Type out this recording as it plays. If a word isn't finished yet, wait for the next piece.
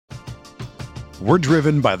We're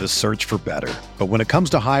driven by the search for better. But when it comes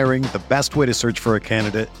to hiring, the best way to search for a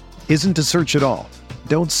candidate isn't to search at all.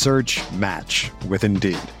 Don't search, match with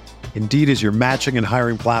Indeed. Indeed is your matching and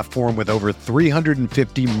hiring platform with over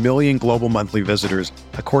 350 million global monthly visitors,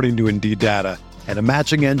 according to Indeed data, and a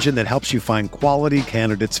matching engine that helps you find quality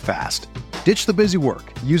candidates fast. Ditch the busy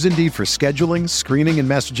work. Use Indeed for scheduling, screening, and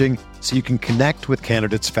messaging so you can connect with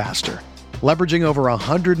candidates faster. Leveraging over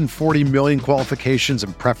 140 million qualifications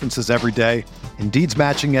and preferences every day, Indeed's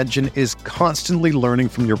matching engine is constantly learning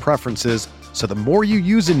from your preferences, so the more you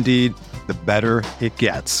use Indeed, the better it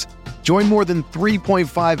gets. Join more than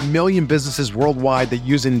 3.5 million businesses worldwide that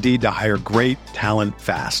use Indeed to hire great talent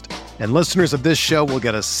fast. And listeners of this show will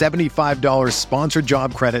get a $75 sponsored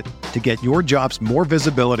job credit to get your jobs more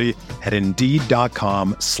visibility at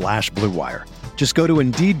Indeed.com/Blue Wire. Just go to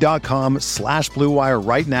Indeed.com/Blue Wire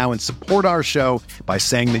right now and support our show by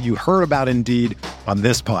saying that you heard about Indeed on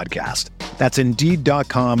this podcast. That's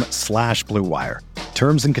Indeed.com/Blue Wire.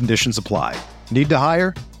 Terms and conditions apply. Need to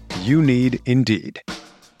hire? You need Indeed.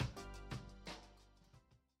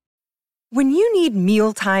 When you need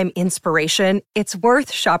mealtime inspiration, it's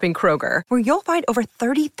worth shopping Kroger, where you'll find over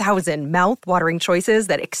 30,000 mouth-watering choices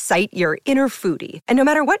that excite your inner foodie. And no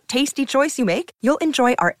matter what tasty choice you make, you'll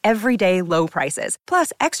enjoy our everyday low prices,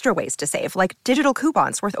 plus extra ways to save, like digital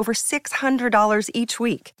coupons worth over $600 each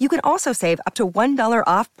week. You can also save up to $1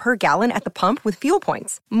 off per gallon at the pump with fuel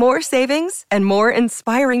points. More savings and more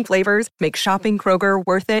inspiring flavors make shopping Kroger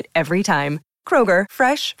worth it every time. Kroger,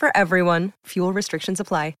 fresh for everyone. Fuel restrictions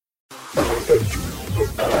apply. Entering the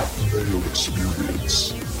Pat Mayo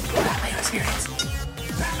Experience. Pat Mayo Experience.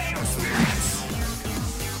 Pat Mayo Experience.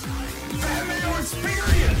 Pat Mayo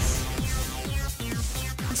Experience.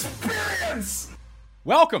 Experience.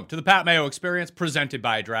 Welcome to the Pat Mayo Experience, presented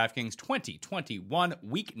by DraftKings 2021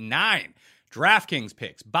 Week 9. DraftKings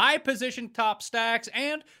picks by position top stacks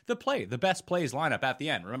and the best plays lineup at the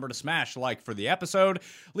end. Remember to smash like for the episode.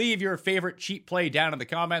 Leave your favorite cheap play down in the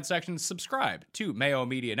comment section. Subscribe to Mayo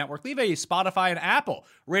Media Network. Leave a Spotify and Apple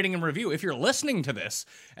rating and review if you're listening to this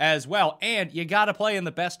as well. And you got to play in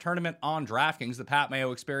the best tournament on DraftKings, the Pat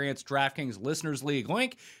Mayo Experience DraftKings Listeners League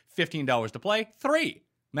link. $15 to play, 3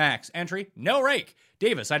 max entry, no rake.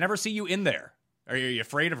 Davis, I never see you in there. Are you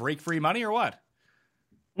afraid of rake-free money or what?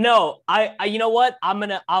 No, I you know what? I'm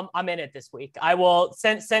in it this week. I will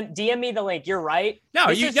send DM me the link. You're right.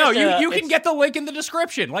 You can get the link in the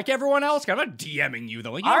description like everyone else. I'm not DMing you the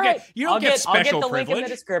link. You don't get special I'll get the privilege. link in the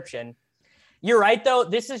description. You're right, though.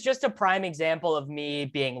 This is just a prime example of me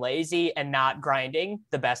being lazy and not grinding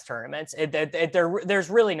the best tournaments.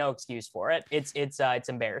 There's really no excuse for it. It's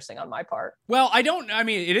embarrassing on my part. Well,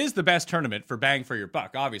 it is the best tournament for bang for your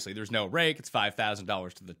buck. Obviously, there's no rake. It's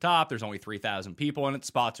 $5,000 to the top. There's only 3,000 people in it.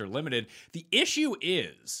 Spots are limited. The issue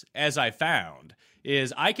is, as I found,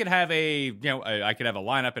 is I could have a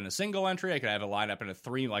lineup in a single entry. I could have a lineup in a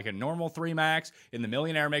 3, like a normal 3 max in the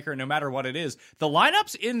Millionaire Maker. No matter what it is, the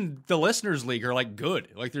lineups in the Listeners League are like good.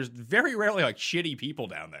 Like there's very rarely like shitty people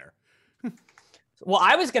down there. Well,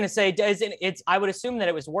 I was going to say, I would assume that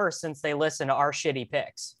it was worse since they listen to our shitty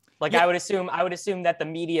picks. Like yeah. I would assume that the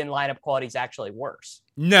median lineup quality is actually worse.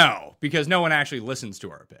 No, because no one actually listens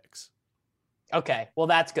to our picks. Okay, well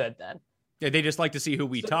that's good then. Yeah, they just like to see who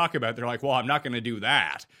we talk about. They're like, well, I'm not going to do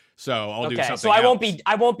that, so I'll do something. So I won't be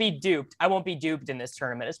duped. I won't be duped in this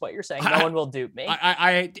tournament, is what you're saying. No one will dupe me.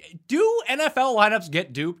 I do NFL lineups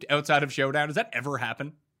get duped outside of Showdown? Does that ever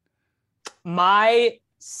happen? My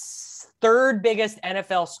third biggest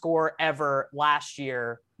NFL score ever last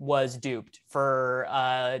year was duped for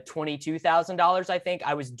 $22,000. I think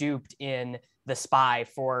I was duped in the Spy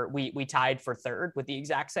for we tied for third with the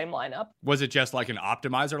exact same lineup. Was it just like an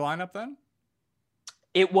optimizer lineup then?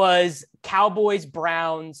 It was Cowboys,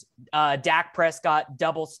 Browns, Dak Prescott,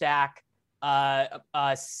 double stack,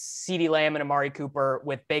 CeeDee Lamb and Amari Cooper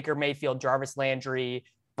with Baker Mayfield, Jarvis Landry,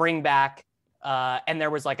 bring back, and there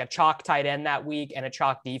was like a chalk tight end that week and a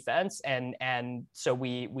chalk defense, and so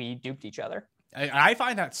we duped each other. I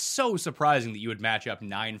find that so surprising that you would match up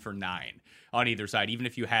 9 for 9 on either side, even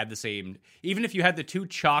if you had the two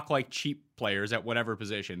chalk like cheap players at whatever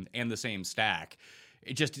position and the same stack.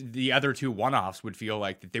 It just, the other two one-offs would feel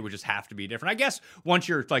like that they would just have to be different. I guess once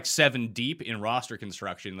you're like 7 deep in roster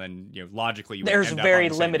construction, then logically you would there's end very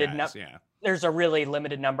up on limited the same guys. Yeah. There's a really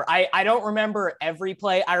limited number. I don't remember every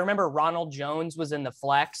play. I remember Ronald Jones was in the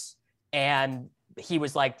flex and he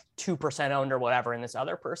was like 2% owned or whatever, and this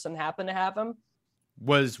other person happened to have him.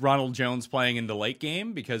 Was Ronald Jones playing in the late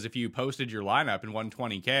game? Because if you posted your lineup and won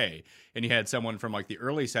 20K and you had someone from like the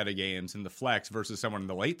early set of games in the flex versus someone in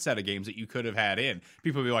the late set of games that you could have had in,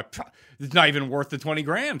 people would be like, it's not even worth the 20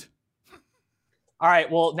 grand. All right.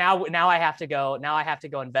 Well, now I have to go. Now I have to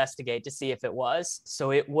go investigate to see if it was.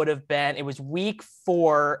 So it was week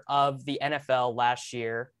 4 of the NFL last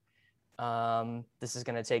year. This is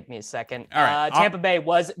going to take me a second. All right. Tampa Bay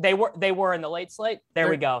they were in the late slate. There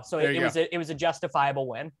we go. So it was a justifiable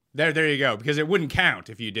win. There you go. Because it wouldn't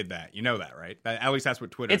count if you did that. You know that, right? At least that's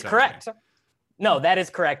what Twitter. It's correct. Me. No, that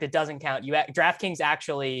is correct. It doesn't count. DraftKings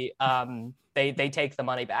actually they take the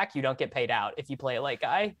money back. You don't get paid out if you play a late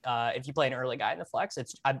guy. If you play an early guy in the flex,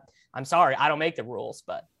 I'm sorry, I don't make the rules,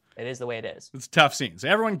 but it is the way it is. It's tough scenes.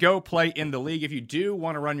 Everyone go play in the league. If you do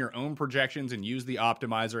want to run your own projections and use the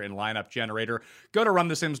optimizer and lineup generator, go to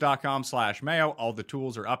runthesims.com/Mayo. All the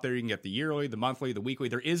tools are up there. You can get the yearly, the monthly, the weekly.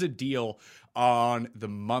 There is a deal on the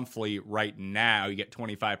monthly right now. You get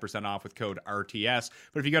 25% off with code RTS.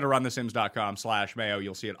 But if you go to runthesims.com/Mayo,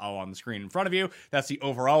 you'll see it all on the screen in front of you. That's the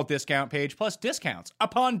overall discount page, plus discounts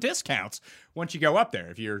upon discounts once you go up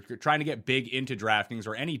there. If you're trying to get big into DraftKings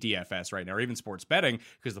or any DFS right now, or even sports betting,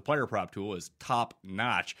 because the player prop tool is top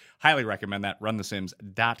notch. Highly recommend that.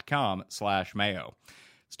 runthesims.com/Mayo.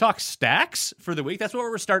 Let's talk stacks for the week. That's what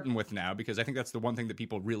we're starting with now, because I think that's the one thing that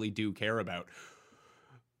people really do care about.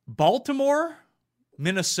 Baltimore,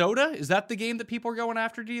 Minnesota, is that the game that people are going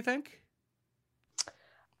after, do you think?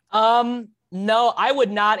 No, I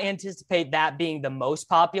would not anticipate that being the most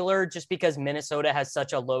popular, just because Minnesota has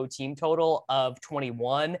such a low team total of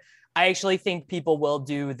 21. I actually think people will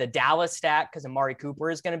do the Dallas stack because Amari Cooper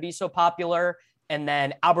is going to be so popular. And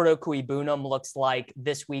then Alberto Kuibunum looks like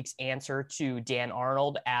this week's answer to Dan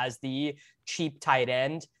Arnold as the cheap tight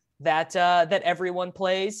end that everyone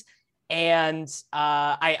plays. And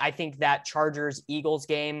I think that Chargers-Eagles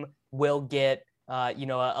game will get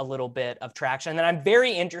a little bit of traction. And then I'm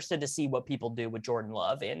very interested to see what people do with Jordan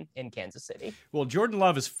Love in Kansas City. Well, Jordan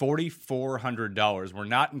Love is $4,400. We're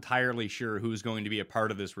not entirely sure who's going to be a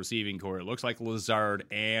part of this receiving core. It looks like Lazard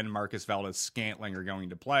and Marcus Valdes-Scantling are going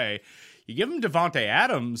to play. You give him Devontae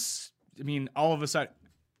Adams, I mean, all of a sudden,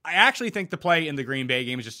 I actually think the play in the Green Bay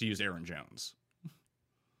game is just to use Aaron Jones.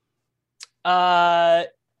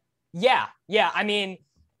 Yeah. I mean,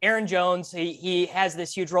 Aaron Jones, he has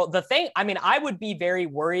this huge role. The thing, I mean, I would be very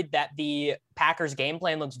worried that the Packers game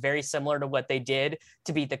plan looks very similar to what they did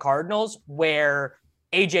to beat the Cardinals, where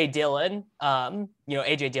AJ Dillon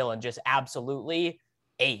just absolutely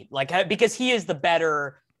ate, because he is the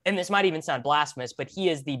better, and this might even sound blasphemous, but he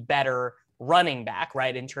is the better running back,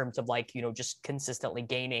 right? In terms of just consistently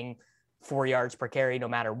gaining 4 yards per carry, no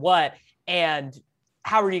matter what. And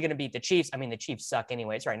how are you going to beat the Chiefs? I mean, the Chiefs suck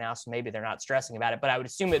anyways right now, so maybe they're not stressing about it, but I would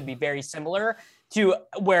assume it'd be very similar to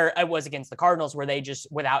where it was against the Cardinals, where they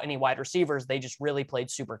just, without any wide receivers, they just really played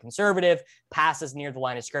super conservative, passes near the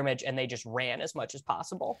line of scrimmage, and they just ran as much as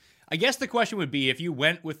possible. I guess the question would be, if you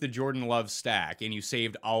went with the Jordan Love stack and you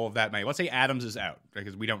saved all of that money, let's say Adams is out,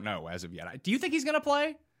 because we don't know as of yet. Do you think he's going to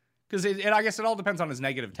play? Because I guess it all depends on his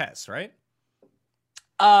negative tests, right?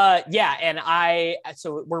 Yeah. And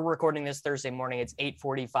so we're recording this Thursday morning. It's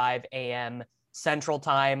 8:45 a.m. Central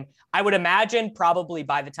Time. I would imagine probably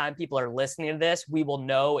by the time people are listening to this, we will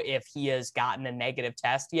know if he has gotten a negative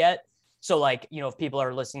test yet. So if people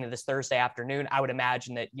are listening to this Thursday afternoon, I would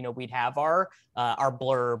imagine that, we'd have our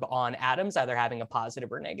blurb on Adams either having a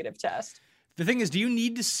positive or negative test. The thing is, do you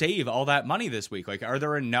need to save all that money this week? Are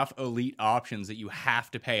there enough elite options that you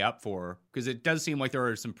have to pay up for? Because it does seem like there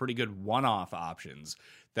are some pretty good one-off options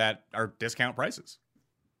that are discount prices.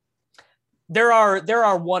 There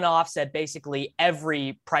are one-offs at basically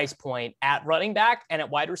every price point at running back and at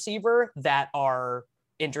wide receiver that are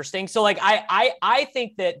interesting. So I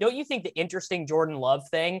think that, don't you think the interesting Jordan Love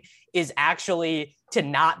thing is actually to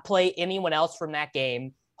not play anyone else from that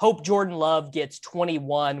game? Hope Jordan Love gets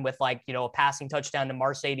 21 with a passing touchdown to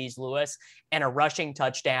Mercedes Lewis and a rushing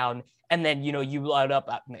touchdown. And then, you load up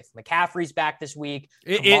McCaffrey's back this week.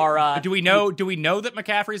 Do we know that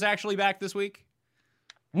McCaffrey's actually back this week?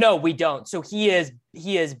 No, we don't. So he is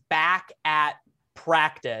back at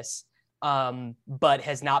practice, but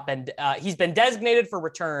has not been, he's been designated for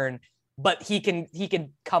return, but he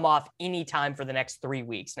can come off anytime for the next 3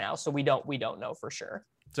 weeks now. So we don't know for sure.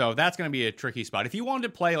 So that's going to be a tricky spot. If you wanted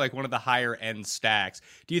to play one of the higher end stacks,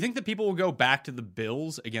 do you think that people will go back to the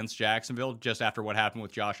Bills against Jacksonville just after what happened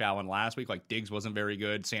with Josh Allen last week? Diggs wasn't very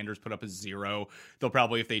good. Sanders put up a 0. They'll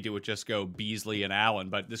probably, if they do it, just go Beasley and Allen.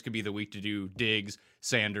 But this could be the week to do Diggs,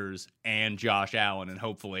 Sanders, and Josh Allen. And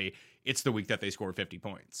hopefully it's the week that they score 50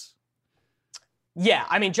 points. Yeah,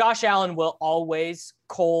 I mean, Josh Allen will always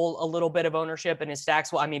cull a little bit of ownership in his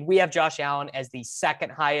stacks. Well, I mean, we have Josh Allen as the second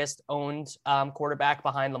highest owned quarterback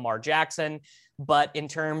behind Lamar Jackson. But in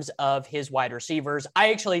terms of his wide receivers,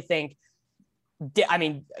 I actually think I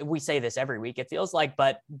mean, we say this every week, it feels like,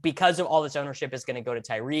 but because of all this ownership is going to go to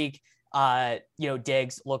Tyreek,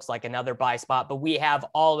 Diggs looks like another buy spot, but we have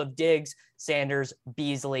all of Diggs, Sanders,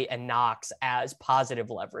 Beasley, and Knox as positive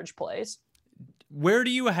leverage plays. Where do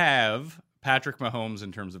you have Patrick Mahomes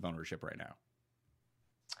in terms of ownership right now?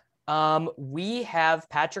 We have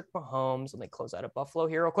Patrick Mahomes. Let me close out of Buffalo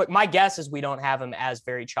here real quick. My guess is we don't have him as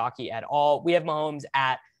very chalky at all. We have Mahomes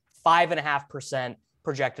at 5.5%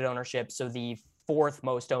 projected ownership. So the fourth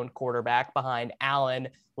most owned quarterback behind Allen,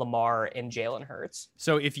 Lamar, and Jalen Hurts.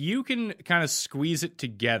 So if you can kind of squeeze it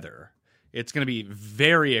together, it's going to be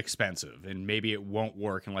very expensive, and maybe it won't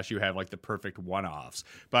work unless you have like the perfect one-offs.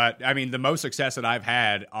 But I mean, the most success that I've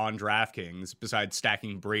had on DraftKings, besides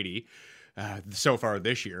stacking Brady, so far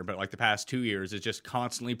this year, but like the past 2 years, is just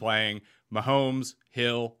constantly playing Mahomes,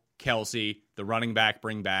 Hill, Kelsey, the running back,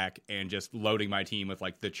 bring back, and just loading my team with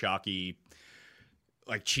like the chalky,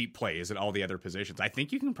 like cheap plays at all the other positions. I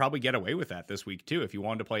think you can probably get away with that this week too if you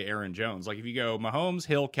wanted to play Aaron Jones. Like if you go Mahomes,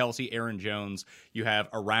 Hill, Kelsey, Aaron Jones, you have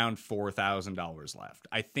around $4,000 left.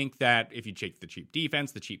 I think that if you take the cheap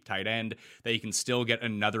defense, the cheap tight end, that you can still get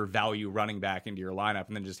another value running back into your lineup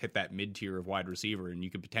and then just hit that mid-tier of wide receiver and you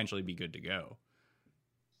could potentially be good to go.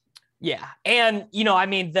 Yeah. And, I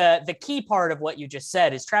mean, the key part of what you just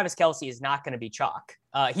said is Travis Kelce is not going to be chalk.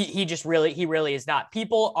 He really is not.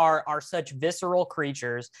 People are such visceral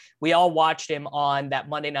creatures. We all watched him on that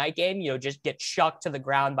Monday night game, just get shucked to the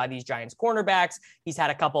ground by these Giants cornerbacks. He's had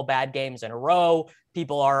a couple bad games in a row.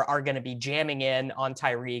 People are going to be jamming in on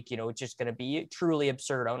Tyreek. It's just going to be truly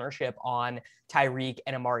absurd ownership on Tyreek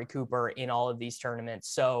and Amari Cooper in all of these tournaments.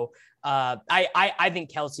 So I think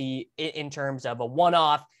Kelce, in terms of a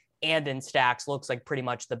one-off, and in stacks, looks like pretty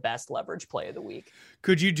much the best leverage play of the week.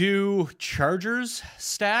 Could you do Chargers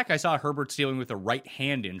stack? I saw Herbert dealing with a right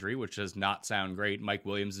hand injury, which does not sound great. Mike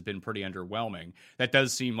Williams has been pretty underwhelming. That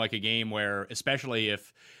does seem like a game where, especially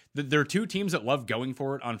if there are two teams that love going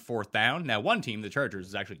for it on fourth down. Now, one team, the Chargers,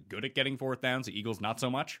 is actually good at getting fourth downs. The Eagles, not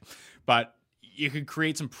so much. But you could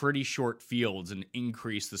create some pretty short fields and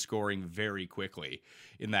increase the scoring very quickly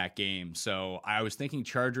in that game. So I was thinking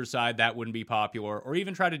Charger side, that wouldn't be popular, or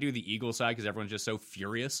even try to do the Eagle side because everyone's just so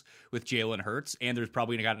furious with Jalen Hurts. And there's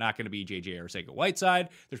probably not going to be JJ Arcega-Whiteside.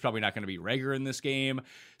 There's probably not going to be Reagor in this game.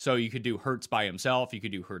 So you could do Hurts by himself. You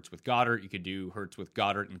could do Hurts with Goddard. You could do Hurts with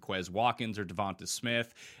Goddard and Quez Watkins or Devonta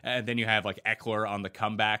Smith. And then you have like Eckler on the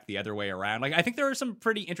comeback the other way around. Like I think there are some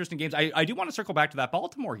pretty interesting games. I do want to circle back to that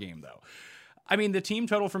Baltimore game though. I mean, the team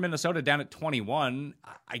total for Minnesota down at 21,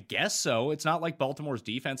 I guess so. It's not like Baltimore's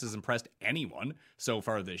defense has impressed anyone so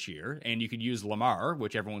far this year. And you could use Lamar,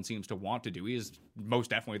 which everyone seems to want to do. He is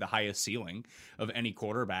most definitely the highest ceiling of any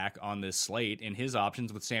quarterback on this slate. And his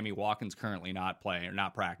options with Sammy Watkins currently not playing or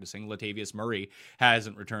not practicing. Latavius Murray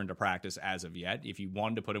hasn't returned to practice as of yet. If you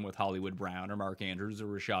wanted to put him with Hollywood Brown or Mark Andrews or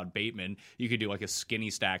Rashad Bateman, you could do like a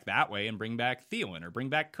skinny stack that way and bring back Thielen or bring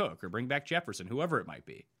back Cook or bring back Jefferson, whoever it might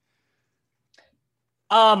be.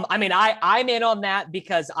 I mean, I'm in on that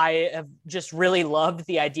because I have just really loved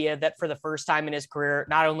the idea that for the first time in his career,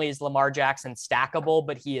 not only is Lamar Jackson stackable,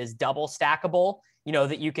 but he is double stackable,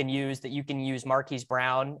 that you can use Marquise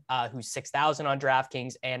Brown, who's 6,000 on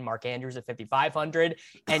DraftKings, and Mark Andrews at 5,500.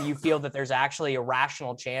 And you feel that there's actually a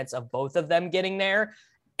rational chance of both of them getting there.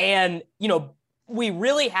 And, we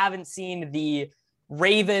really haven't seen the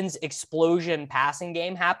Ravens explosion passing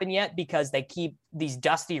game happen yet because these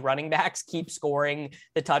dusty running backs keep scoring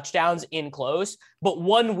the touchdowns in close. But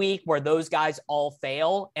 1 week where those guys all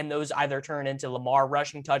fail and those either turn into Lamar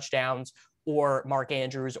rushing touchdowns or Mark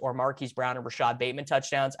Andrews or Marquise Brown or Rashad Bateman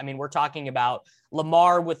touchdowns. I mean, we're talking about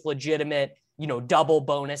Lamar with legitimate, double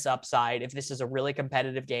bonus upside. If this is a really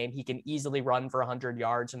competitive game, he can easily run for 100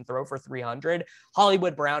 yards and throw for 300.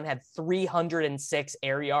 Hollywood Brown had 306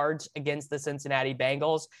 air yards against the Cincinnati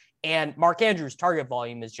Bengals. And Mark Andrews' target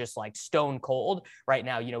volume is just like stone cold right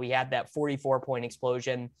now. He had that 44-point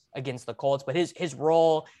explosion against the Colts, but his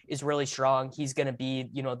role is really strong. He's going to be,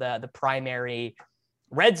 the primary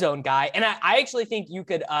red zone guy. And I actually think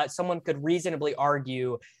someone could reasonably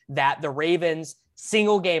argue that the Ravens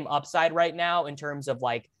single game upside right now in terms of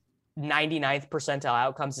like 99th percentile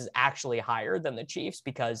outcomes is actually higher than the Chiefs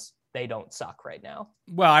because they don't suck right now.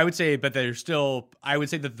 Well, I would say that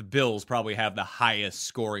the Bills probably have the highest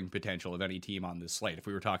scoring potential of any team on this slate. If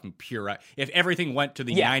we were talking pure, if everything went to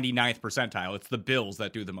the 99th percentile, it's the Bills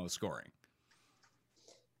that do the most scoring.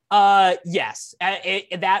 Yes,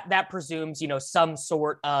 that presumes, some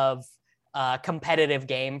sort of competitive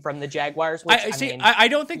game from the Jaguars. Which, I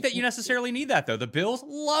don't think that you necessarily need that though. The Bills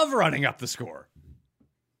love running up the score.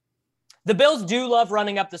 The Bills do love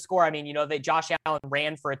running up the score. I mean, Josh Allen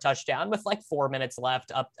ran for a touchdown with like 4 minutes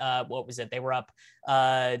left up. What was it? They were up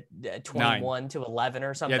 21-11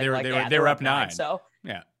 or something. Yeah, they were up 9. So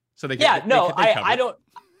yeah. So they I don't.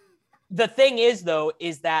 The thing is, though,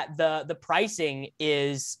 is that the pricing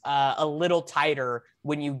is a little tighter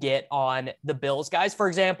when you get on the Bills guys. For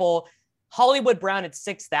example, Hollywood Brown at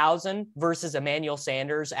 6,000 versus Emmanuel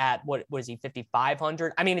Sanders at what is he,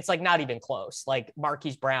 5,500? I mean, it's like not even close. Like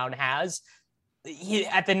Marquise Brown at the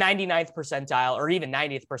 99th percentile or even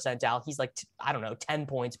 90th percentile, he's like, 10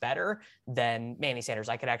 points better than Manny Sanders.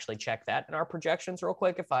 I could actually check that in our projections real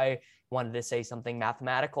quick if I wanted to say something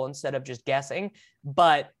mathematical instead of just guessing.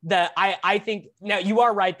 But I think now you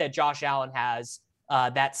are right that Josh Allen has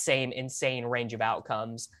that same insane range of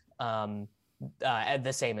outcomes.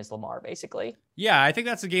 The same as Lamar, basically. Yeah, I think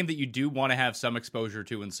that's a game that you do want to have some exposure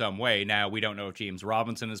to in some way. Now, we don't know if James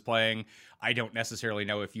Robinson is playing. I don't necessarily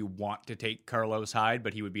know if you want to take Carlos Hyde,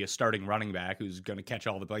 but he would be a starting running back who's going to catch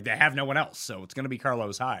all the... Like, they have no one else, so it's going to be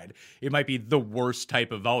Carlos Hyde. It might be the worst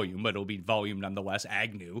type of volume, but it'll be volume nonetheless.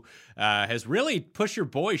 Agnew has really pushed your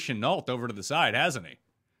boy Shenault over to the side, hasn't he?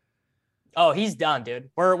 Oh, he's done,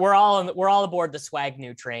 dude. We're all aboard the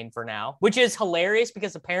Swagnew train for now, which is hilarious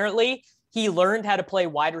because apparently he learned how to play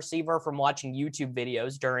wide receiver from watching YouTube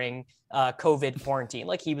videos during COVID quarantine.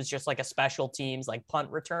 Like he was just like a special teams, like punt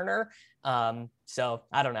returner. So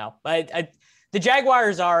I don't know, but the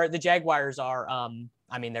Jaguars are,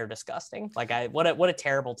 I mean, they're disgusting. Like what a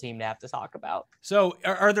terrible team to have to talk about. So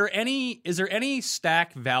is there any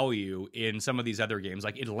stack value in some of these other games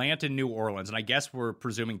like Atlanta, New Orleans? And I guess we're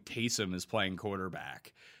presuming Taysom is playing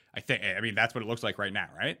quarterback. I mean, that's what it looks like right now,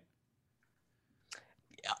 right?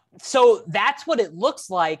 So that's what it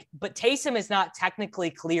looks like, but Taysom is not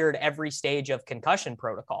technically cleared every stage of concussion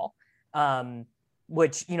protocol,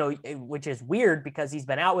 which is weird because he's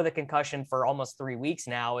been out with a concussion for almost 3 weeks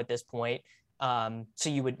now at this point. So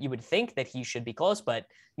you would think that he should be close, but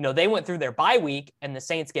they went through their bye week and the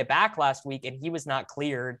Saints get back last week and he was not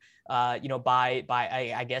cleared, by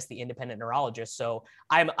I guess the independent neurologist. So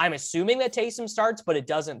I'm assuming that Taysom starts, but it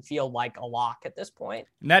doesn't feel like a lock at this point.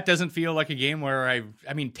 And that doesn't feel like a game where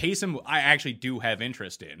Taysom, I actually do have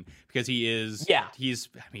interest in because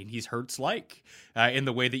he's Hurts-like in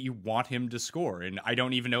the way that you want him to score. And I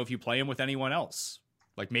don't even know if you play him with anyone else,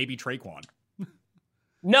 like maybe Traquan.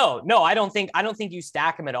 No, I don't think you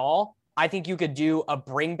stack him at all. I think you could do a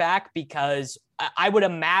bring back because I would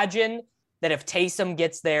imagine that if Taysom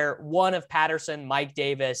gets there, one of Patterson, Mike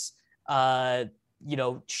Davis,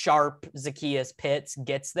 Sharp, Zacchaeus Pitts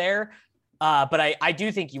gets there. But I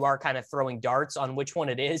do think you are kind of throwing darts on which one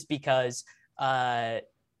it is because, the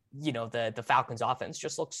Falcons offense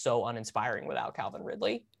just looks so uninspiring without Calvin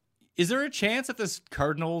Ridley. Is there a chance that this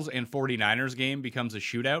Cardinals and 49ers game becomes a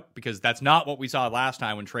shootout? Because that's not what we saw last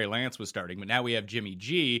time when Trey Lance was starting, but now we have Jimmy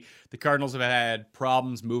G. The Cardinals have had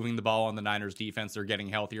problems moving the ball on the Niners defense. They're getting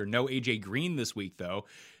healthier. No A.J. Green this week, though.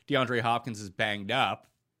 DeAndre Hopkins is banged up.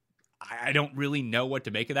 I don't really know what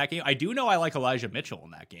to make of that game. I do know I like Elijah Mitchell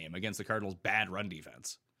in that game against the Cardinals' bad run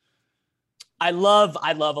defense. I love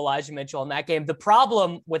Elijah Mitchell in that game. The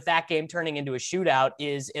problem with that game turning into a shootout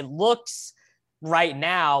is it looks right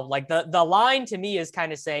now like the line to me is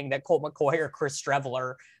kind of saying that Colt McCoy or Chris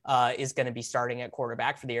Streveler is going to be starting at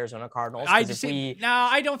quarterback for the Arizona Cardinals. I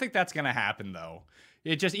don't think that's going to happen though.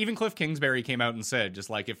 Even Cliff Kingsbury came out and said just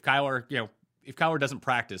like if Kyler doesn't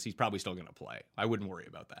practice, he's probably still going to play. I wouldn't worry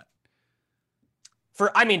about that.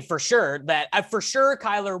 For sure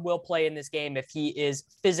Kyler will play in this game if he is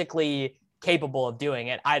physically capable of doing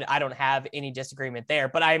it. I don't have any disagreement there,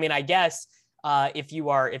 but I guess if you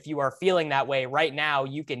are feeling that way right now,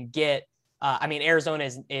 you can get, Arizona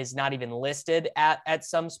is not even listed at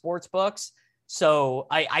some sports books. So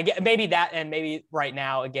I get maybe that, and maybe right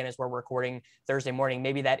now, again, as we're recording Thursday morning,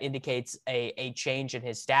 maybe that indicates a change in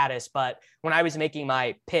his status. But when I was making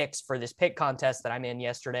my picks for this pick contest that I'm in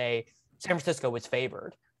yesterday, San Francisco was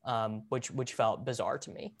favored, which felt bizarre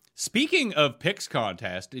to me. Speaking of picks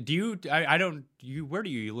contest, where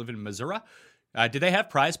do you live in Missouri? Do they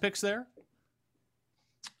have Prize Picks there?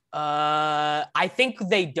 I think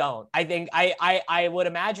they don't. I think I would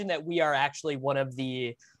imagine that we are actually one of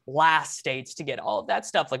the last states to get all of that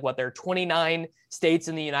stuff. Like there are 29 states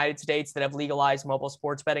in the United States that have legalized mobile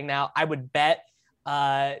sports betting now. I would bet,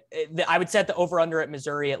 I would set the over under at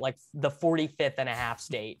Missouri at like the 45th and a half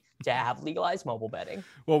state to have legalized mobile betting.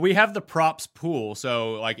 Well, we have the props pool.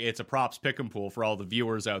 So like it's a props pick 'em pool for all the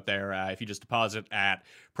viewers out there. If you just deposit at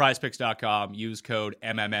prizepicks.com, use code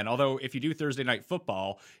MMN. Although if you do Thursday night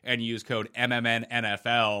football and use code MMN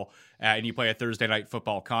NFL and you play a Thursday night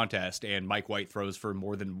football contest and Mike White throws for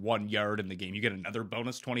more than 1 yard in the game, you get another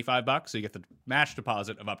bonus $25. So you get the match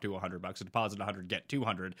deposit of up to $100. A deposit 100, get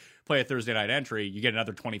 200. Play a Thursday night entry, you get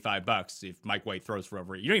another $25 if Mike White throws for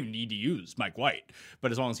over. You don't even need to use Mike White,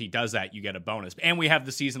 but as long as he does that, you get a bonus. And we have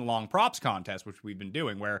the season-long props contest, which we've been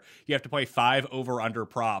doing, where you have to play 5 over-under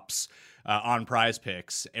props on Prize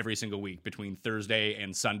Picks every single week between Thursday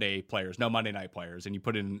and Sunday players, no Monday night players, and you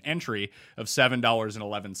put in an entry of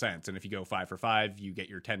 $7.11. And if you go 5 for 5, you get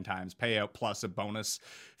your 10 times payout plus a bonus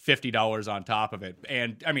 $50 on top of it.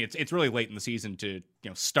 And I mean, it's really late in the season to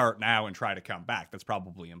start now and try to come back. That's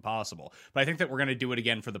probably impossible. But I think that we're going to do it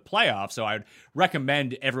again for the playoffs. So I'd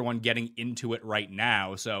recommend everyone getting into it right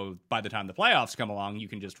now. So by the time the playoffs come along, you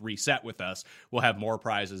can just reset with us. We'll have more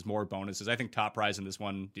prizes, more bonuses. I think top prize in this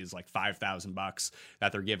one is like $5,000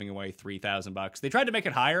 that they're giving away, $3,000. They tried to make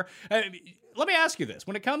it higher. Let me ask you this.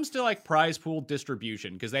 When it comes to like prize pool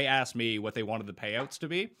distribution, because they asked me what they wanted the payouts to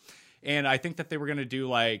be. And I think that they were going to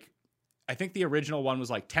do I think the original one was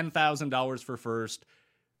like $10,000 for first,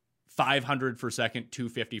 $500 for second,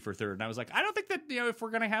 $250 for third. And I was like, I don't think that, if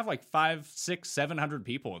we're going to have like 500, 600, 700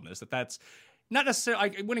 people in this, that's not necessarily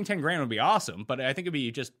like winning 10 grand would be awesome, but I think it'd be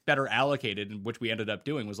just better allocated. And which we ended up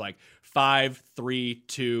doing was like 5, 3,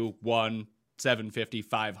 2, 1, 750,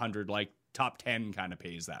 500, like top 10 kind of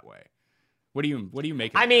pays that way. What do you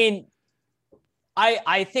make of I that? mean,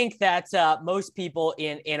 I think that most people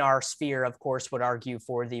in our sphere, of course, would argue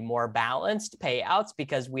for the more balanced payouts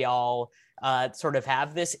because we all sort of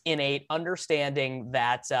have this innate understanding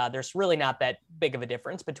that there's really not that big of a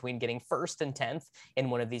difference between getting first and 10th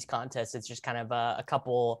in one of these contests. It's just kind of a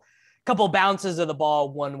couple bounces of the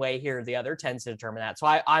ball one way here or the other tends to determine that. So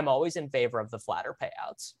I'm always in favor of the flatter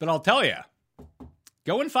payouts. But I'll tell you,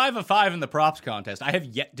 going 5 of 5 in the props contest, I have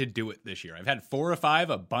yet to do it this year. I've had 4 of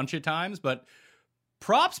 5 a bunch of times, but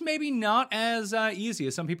props maybe not as easy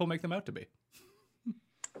as some people make them out to be.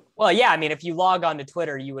 Well, yeah, I mean, if you log on to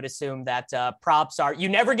Twitter, you would assume that props you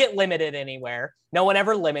never get limited anywhere. No one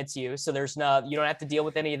ever limits you. So you don't have to deal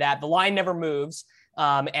with any of that. The line never moves.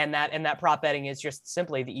 And that prop betting is just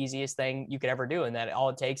simply the easiest thing you could ever do. And that all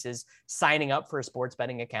it takes is signing up for a sports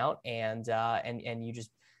betting account and you just,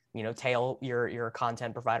 tail your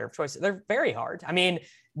content provider of choice. They're very hard. I mean,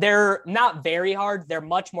 they're not very hard. They're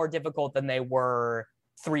much more difficult than they were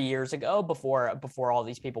 3 years ago before all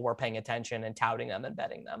these people were paying attention and touting them and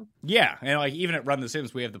betting them. Yeah. And like even at Run the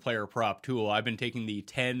Sims, we have the player prop tool. I've been taking the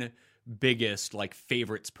 10 biggest like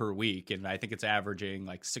favorites per week, and I think it's averaging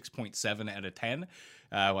like 6.7 out of 10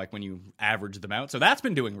 like when you average them out. So that's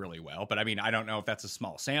been doing really well, but I mean, I don't know if that's a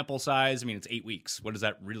small sample size. I mean, it's 8 weeks. What does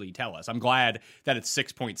that really tell us? I'm glad that it's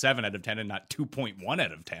 6.7 out of 10 and not 2.1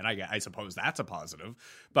 out of 10. I suppose that's a positive,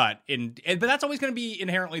 but that's always going to be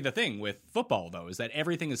inherently the thing with football though, is that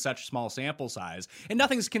everything is such small sample size and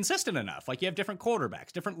nothing's consistent enough. Like you have different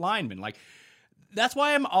quarterbacks, different linemen, like that's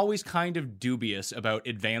why I'm always kind of dubious about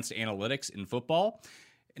advanced analytics in football.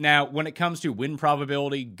 Now, when it comes to win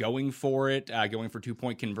probability, going for it, going for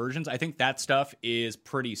 2-point conversions, I think that stuff is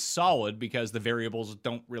pretty solid because the variables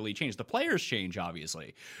don't really change. The players change,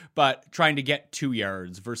 obviously, but trying to get 2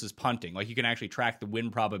 yards versus punting, like you can actually track the win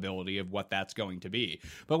probability of what that's going to be.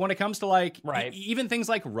 But when it comes to like even things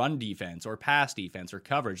like run defense or pass defense or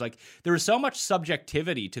coverage, like there is so much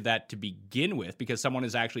subjectivity to that to begin with because someone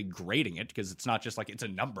is actually grading it because it's not just like it's a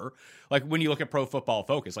number. Like when you look at Pro Football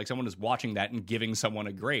Focus, like someone is watching that and giving someone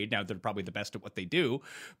a grade. Now, they're probably the best at what they do,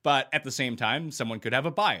 but at the same time, someone could have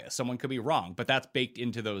a bias. Someone could be wrong, but that's baked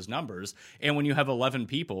into those numbers. And when you have 11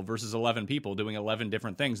 people versus 11 people doing 11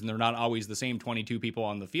 different things, and they're not always the same 22 people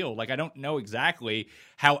on the field, like I don't know exactly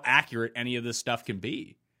how accurate any of this stuff can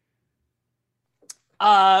be.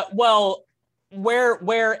 Well, where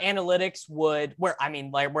analytics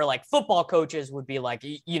where like football coaches would be like,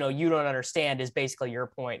 you don't understand is basically your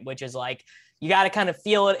point, which is like, you got to kind of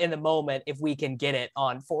feel it in the moment if we can get it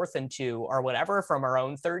on 4th and 2 or whatever from our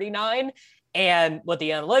own 39. And what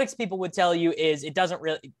the analytics people would tell you is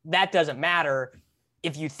that doesn't matter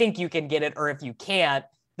if you think you can get it or if you can't.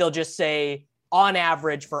 They'll just say, on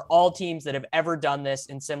average, for all teams that have ever done this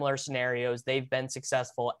in similar scenarios, they've been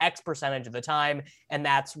successful X percentage of the time. And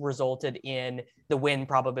that's resulted in the win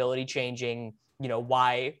probability changing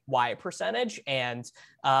Y percentage. And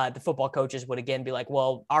the football coaches would again be like,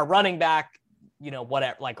 well, our running back,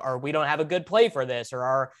 whatever, like, or we don't have a good play for this,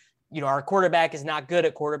 or our quarterback is not good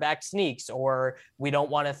at quarterback sneaks, or we don't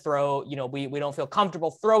want to throw, we don't feel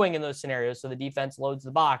comfortable throwing in those scenarios. So the defense loads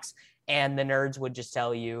the box, and the nerds would just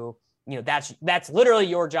tell you, that's literally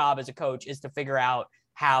your job as a coach, is to figure out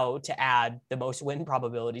how to add the most win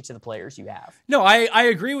probability to the players you have. No, I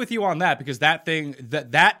agree with you on that, because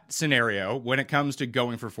that scenario, when it comes to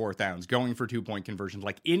going for fourth downs, going for 2-point conversions,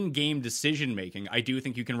 like in-game decision making, I do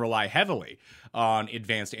think you can rely heavily on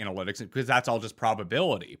advanced analytics, because that's all just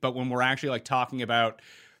probability. But when we're actually like talking about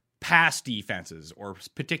past defenses or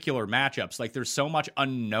particular matchups, like there's so much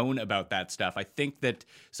unknown about that stuff. I think that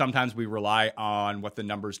sometimes we rely on what the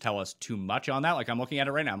numbers tell us too much on that. Like I'm looking at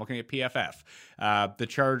it right now. I'm looking at PFF. The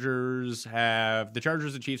Chargers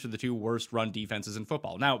and Chiefs are the two worst run defenses in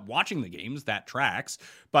football. Now, watching the games, that tracks.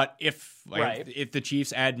 But if the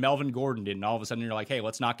Chiefs add Melvin Gordon in, and all of a sudden you're like, hey,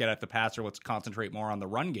 let's not get at the passer, let's concentrate more on the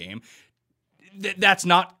run game. That's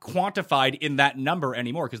not quantified in that number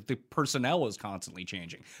anymore, because the personnel is constantly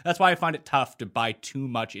changing. That's why I find it tough to buy too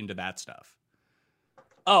much into that stuff.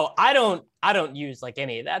 Oh, I don't use like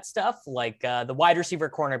any of that stuff, like the wide receiver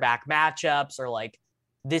cornerback matchups, or like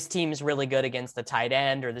this team's really good against the tight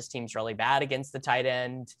end, or this team's really bad against the tight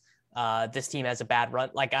end. This team has a bad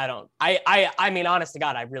run. Like I mean, honest to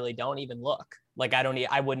God, I really don't even look. Like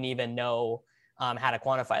I wouldn't even know how to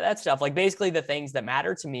quantify that stuff. Like basically the things that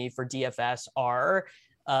matter to me for DFS are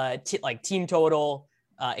like team total,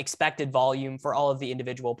 expected volume for all of the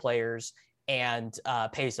individual players, and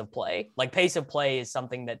pace of play. Like pace of play is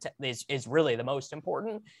something that is really the most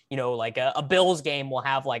important. Like a Bills game will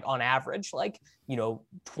have like on average, like,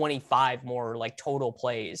 25 more like total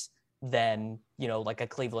plays than, like a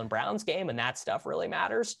Cleveland Browns game. And that stuff really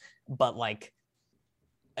matters. But like,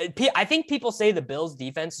 I think people say the Bills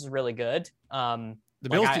defense is really good.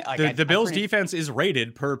 The Bills defense is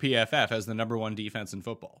rated per PFF as the number one defense in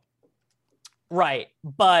football. Right.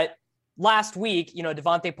 But last week,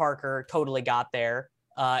 Devontae Parker totally got there.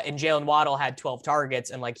 And Jalen Waddle had 12 targets,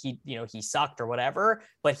 and like he sucked or whatever,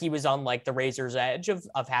 but he was on like the razor's edge of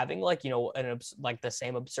having like, like the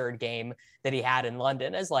same absurd game that he had in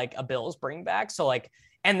London as like a Bills bring back. So like,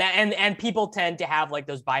 and people tend to have like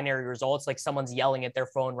those binary results, like someone's yelling at their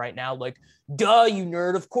phone right now, like, duh, you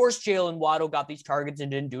nerd. Of course, Jalen Waddle got these targets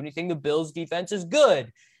and didn't do anything. The Bills defense is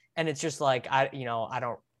good. And it's just like, I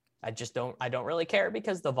don't really care,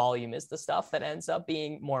 because the volume is the stuff that ends up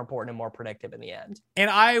being more important and more predictive in the end. And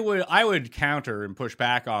I would counter and push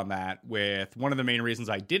back on that with one of the main reasons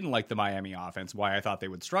I didn't like the Miami offense, why I thought they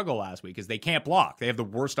would struggle last week, is they can't block. They have the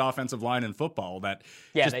worst offensive line in football.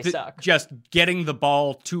 They suck. Just getting the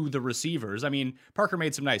ball to the receivers. I mean, Parker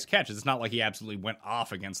made some nice catches. It's not like he absolutely went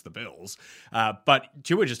off against the Bills. But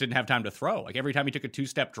Tua just didn't have time to throw. Like every time he took a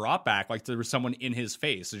 2-step drop back, like there was someone in his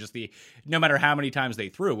face. So just no matter how many times they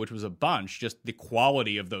threw, which was a bunch, just the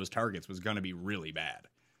quality of those targets was going to be really bad.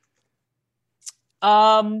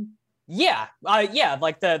 Like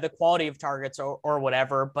the quality of targets or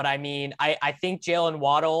whatever. But I mean, I think Jalen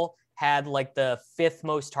Waddle had like the 5th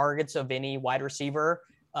most targets of any wide receiver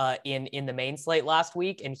in the main slate last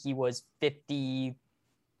week, and he was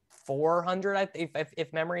 5,400,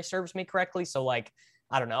 if memory serves me correctly. So like,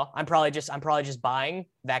 I don't know. I'm probably just buying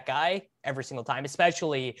that guy every single time,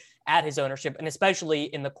 especially at his ownership, and especially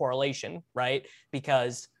in the correlation, right?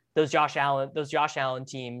 Because those Josh Allen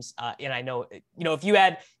teams, and I know,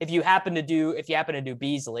 if you happen to do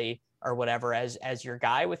Beasley or whatever as your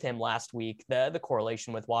guy with him last week, the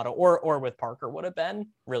correlation with Waddle or with Parker would have been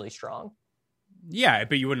really strong. Yeah,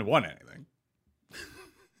 but you wouldn't have won anything.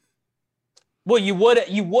 Well, you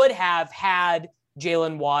would have had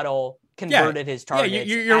Jalen Waddle converted his targets. Yeah,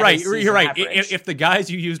 you're right. You're right. If the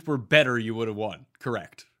guys you used were better, you would have won.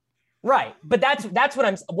 Correct. Right. But that's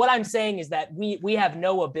what I'm saying is that we have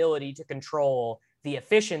no ability to control the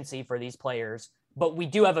efficiency for these players, but we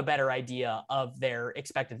do have a better idea of their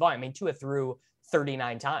expected volume. I mean, Tua threw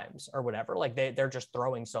 39 times or whatever. Like they're just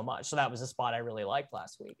throwing so much. So that was a spot I really liked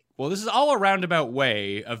last week. Well, this is all a roundabout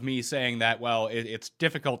way of me saying that, well, it's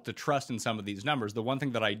difficult to trust in some of these numbers. The one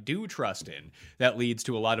thing that I do trust in that leads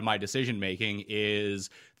to a lot of my decision making is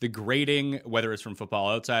the grading, whether it's from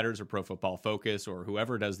Football Outsiders or Pro Football Focus or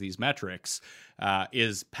whoever does these metrics,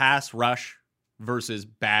 is pass rush versus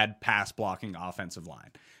bad pass blocking offensive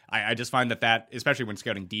line. I just find that, especially when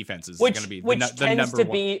scouting defenses, is going to be the number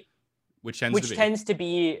one. Which tends to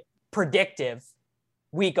be predictive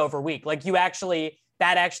week over week. Like that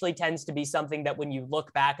actually tends to be something that when you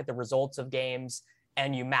look back at the results of games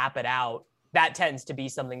and you map it out, that tends to be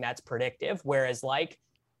something that's predictive. Whereas like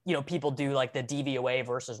people do like the DVOA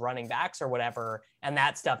versus running backs or whatever. And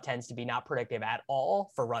that stuff tends to be not predictive at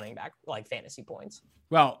all for running back, like fantasy points.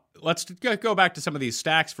 Well, let's go back to some of these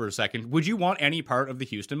stacks for a second. Would you want any part of the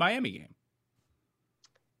Houston-Miami game?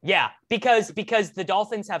 Yeah, because the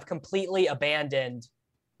Dolphins have completely abandoned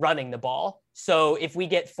running the ball. So if we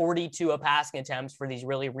get 42 passing attempts for these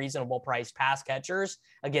really reasonable priced pass catchers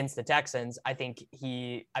against the Texans, I think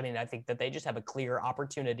that they just have a clear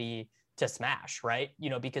opportunity to smash, right?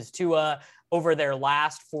 Because Tua, over their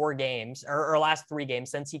last 4 games or last 3 games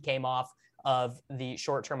since he came off of the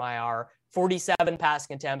short-term IR, 47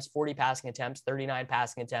 passing attempts, 40 passing attempts, 39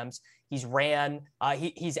 passing attempts. He's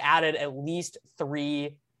added at least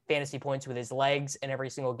 3 fantasy points with his legs in every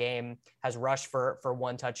single game, has rushed for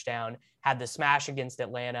 1 touchdown, had the smash against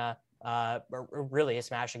Atlanta, or really a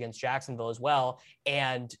smash against Jacksonville as well.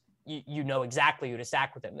 And you know exactly who to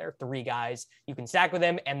stack with him. There are 3 guys you can stack with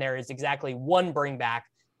him, and there is exactly 1 bring back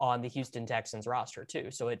on the Houston Texans roster too.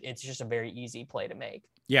 So it's just a very easy play to make.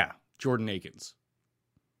 Yeah, Jordan Akins.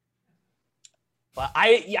 But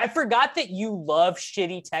I forgot that you love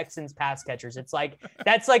shitty Texans pass catchers. It's like,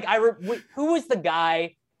 that's like, who was the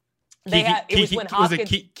guy? It was when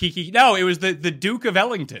Hopkins. No, it was the Duke of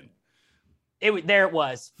Ellington. There it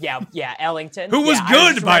was. Yeah, Ellington. Who was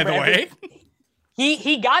good, by the way.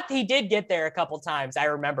 He did get there a couple times, I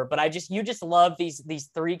remember. But you just love these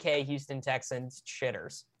 3K Houston Texans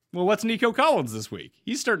shitters. Well, what's Nico Collins this week?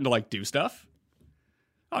 He's starting to do stuff.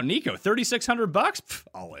 Oh, Nico, $3,600.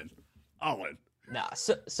 All in. No,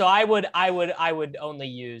 so I would only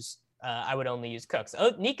use Cooks.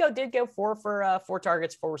 Oh, Nico did go 4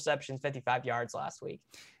 targets, 4 receptions, 55 yards last week.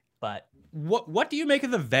 But what do you make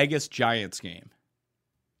of the Vegas Giants game?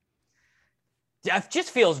 It just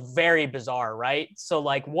feels very bizarre, right? So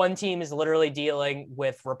one team is literally dealing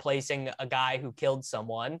with replacing a guy who killed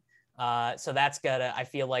someone. So I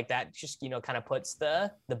feel like that just, kind of puts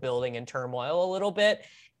the building in turmoil a little bit.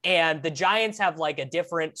 And the Giants have a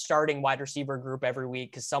different starting wide receiver group every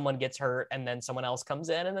week because someone gets hurt and then someone else comes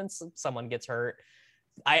in and then someone gets hurt.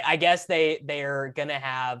 I guess they're going to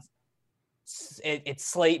have it's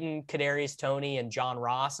Slayton, Kadarius Toney, and John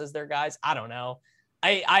Ross as their guys. I don't know.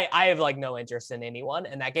 I have no interest in anyone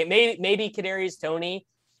in that game. Maybe Kadarius Toney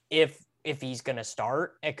if he's going to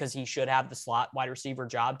start, because he should have the slot wide receiver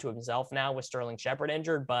job to himself now with Sterling Shepard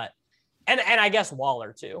injured, but And I guess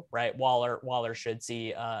Waller too, right? Waller should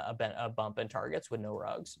see a bump in targets with no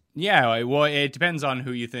Ruggs. Yeah, well, it depends on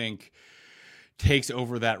who you think takes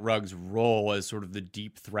over that Ruggs role as sort of the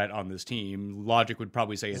deep threat on this team. Logic would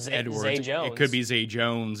probably say it's Edwards. Zay Jones. It could be Zay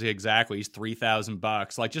Jones, exactly. He's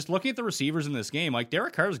 $3,000. Just looking at the receivers in this game,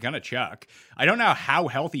 Derek Carr is gonna chuck. I don't know how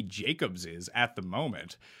healthy Jacobs is at the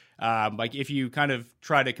moment. If you kind of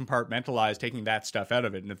try to compartmentalize taking that stuff out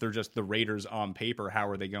of it, and if they're just the Raiders on paper, how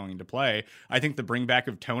are they going to play? I think the bring back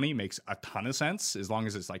of Toney makes a ton of sense as long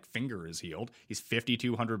as his finger is healed. He's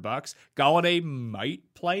 $5,200. Golladay might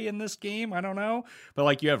play in this game. I don't know.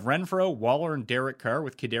 But you have Renfrow, Waller, and Derek Carr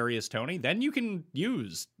with Kadarius Toney. Then you can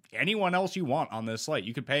use anyone else you want on this slate.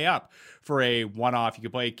 You could pay up for a one-off. You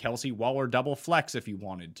could play Kelsey Waller double flex if you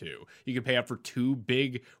wanted to. You could pay up for 2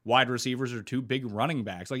 big wide receivers or 2 big running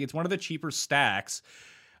backs. It's one of the cheaper stacks.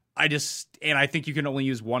 I think you can only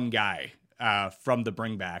use one guy from the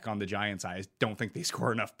bring back on the Giants. I don't think they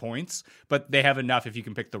score enough points, but they have enough if you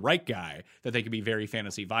can pick the right guy that they could be very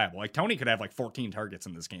fantasy viable. Toney could have 14 targets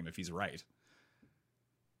in this game if he's right.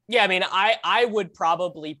 Yeah, I mean, I would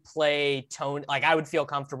probably play Toney. I would feel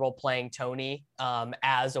comfortable playing Toney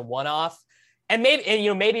as a one-off, and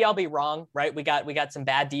maybe I'll be wrong. Right? We got some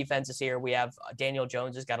bad defenses here. We have Daniel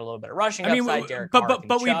Jones has got a little bit of rushing upside. Derek Carr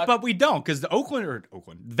but we don't, because the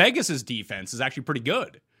Vegas's defense is actually pretty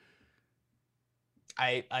good.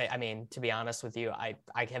 I mean, to be honest with you, I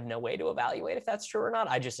have no way to evaluate if that's true or not.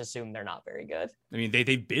 I just assume they're not very good. I mean,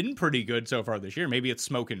 they've been pretty good so far this year. Maybe it's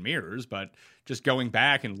smoke and mirrors, but just going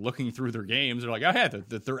back and looking through their games, they're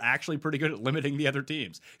they're actually pretty good at limiting the other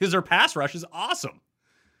teams because their pass rush is awesome.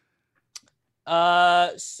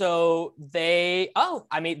 So they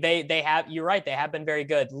have, you're right. They have been very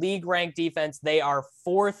good. League ranked defense. They are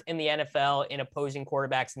 4th in the NFL in opposing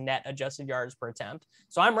quarterbacks net adjusted yards per attempt.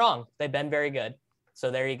 So I'm wrong. They've been very good. So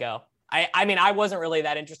there you go. I mean, I wasn't really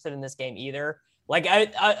that interested in this game either.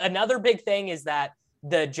 Another big thing is that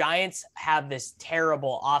the Giants have this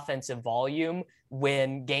terrible offensive volume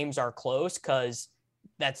when games are close, because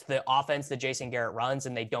that's the offense that Jason Garrett runs,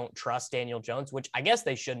 and they don't trust Daniel Jones, which I guess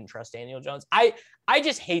they shouldn't trust Daniel Jones. I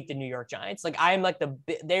just hate the New York Giants.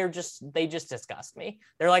 They just disgust me.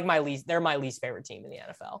 They're my least favorite team in the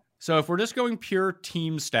NFL. So if we're just going pure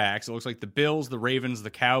team stacks, it looks like the Bills, the Ravens, the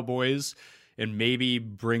Cowboys. and maybe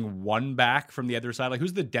bring one back from the other side? Like,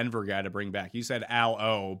 who's the Denver guy to bring back? You said Al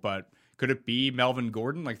O, but could it be Melvin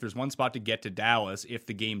Gordon? Like, there's one spot to get to Dallas if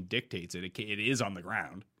the game dictates it. It is on the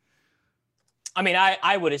ground. I mean,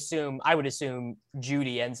 I would assume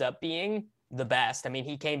Jeudy ends up being the best. I mean,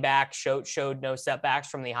 he came back, showed no setbacks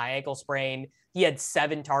from the high ankle sprain. He had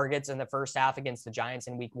 7 targets in the first half against the Giants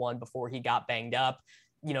in week 1 before he got banged up.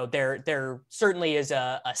 You know, there certainly is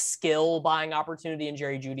a skill buying opportunity in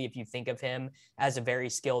Jerry Jeudy if you think of him as a very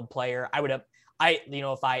skilled player. If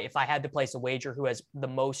I had to place a wager who has the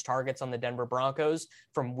most targets on the Denver Broncos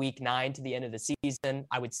from week 9 to the end of the season,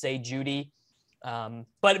 I would say Jeudy.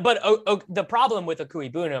 But the problem with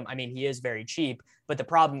Okuigbunam, I mean, he is very cheap, but the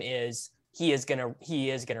problem is he is gonna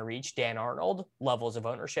reach Dan Arnold levels of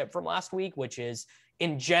ownership from last week, which is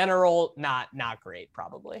in general not great,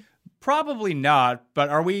 probably. Probably not. But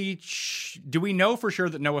do we know for sure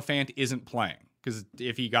that Noah Fant isn't playing? Because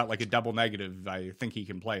if he got like a double negative, I think he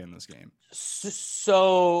can play in this game.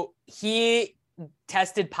 So he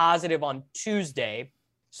tested positive on Tuesday.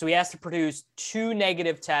 So he has to produce 2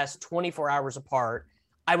 negative tests 24 hours apart.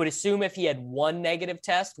 I would assume if he had 1 negative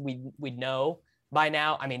test, we'd know by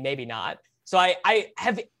now. I mean, maybe not. So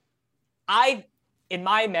in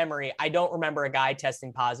my memory, I don't remember a guy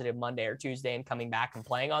testing positive Monday or Tuesday and coming back and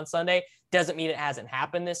playing on Sunday. Doesn't mean it hasn't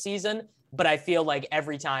happened this season, but I feel like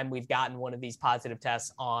every time we've gotten one of these positive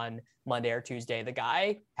tests on Monday or Tuesday, the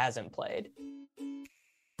guy hasn't played.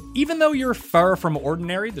 Even though you're far from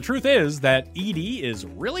ordinary, the truth is that ED is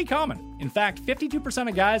really common. In fact, 52%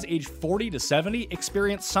 of guys aged 40 to 70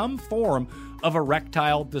 experience some form of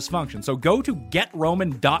erectile dysfunction. So go to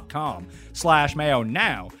GetRoman.com/Mayo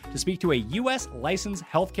now to speak to a U.S. licensed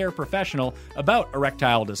healthcare professional about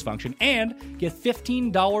erectile dysfunction and get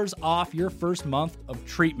 $15 off your first month of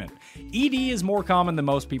treatment. ED is more common than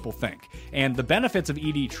most people think, and the benefits of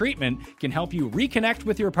ED treatment can help you reconnect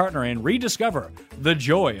with your partner and rediscover the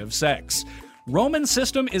joy of sex. Roman's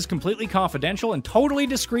system is completely confidential and totally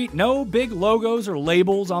discreet, no big logos or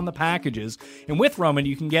labels on the packages. And with Roman,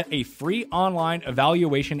 you can get a free online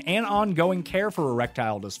evaluation and ongoing care for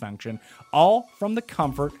erectile dysfunction, all from the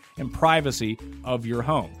comfort and privacy of your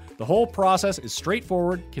home. The whole process is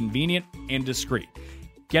straightforward, convenient, and discreet.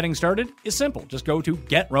 Getting started is simple. Just go to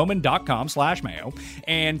GetRoman.com/Mayo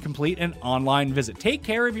and complete an online visit. Take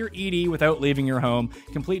care of your ED without leaving your home.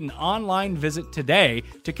 Complete an online visit today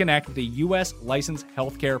to connect with a U.S. licensed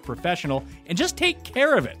healthcare professional and just take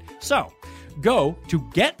care of it. So, go to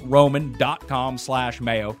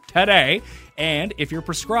GetRoman.com/Mayo today, and if you're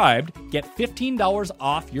prescribed, get $15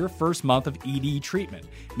 off your first month of ED treatment.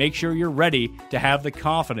 Make sure you're ready to have the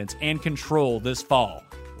confidence and control this fall.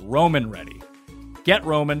 Roman ready.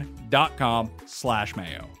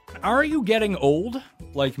 GetRoman.com/Mayo. Are you getting old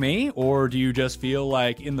like me, or do you just feel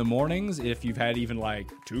like in the mornings, if you've had even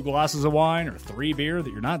like 2 glasses of wine or 3 beer,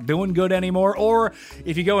 that you're not doing good anymore? Or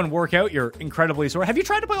if you go and work out, you're incredibly sore. Have you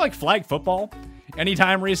tried to play like flag football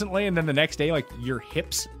anytime recently, and then the next day, like your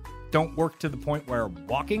hips don't work to the point where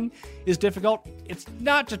walking is difficult? It's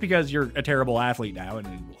not just because you're a terrible athlete now and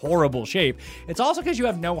in horrible shape. It's also because you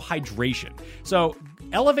have no hydration. So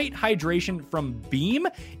Elevate Hydration from Beam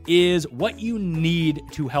is what you need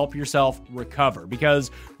to help yourself recover, because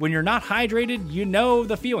when you're not hydrated, you know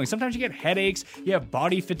the feeling. Sometimes you get headaches, you have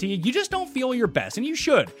body fatigue, you just don't feel your best, and you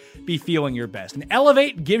should be feeling your best. And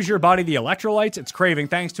Elevate gives your body the electrolytes it's craving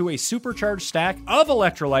thanks to a supercharged stack of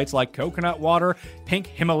electrolytes like coconut water, pink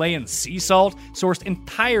Himalayan sea salt, sourced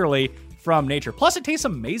entirely from nature. Plus, it tastes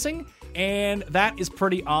amazing, and that is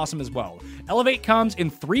pretty awesome as well. Elevate comes in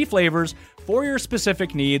 3 flavors for your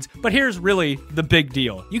specific needs, but here's really the big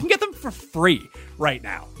deal. You can get them for free right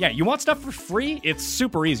now. Yeah, you want stuff for free? It's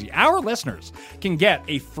super easy. Our listeners can get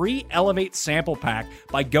a free Elevate sample pack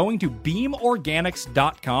by going to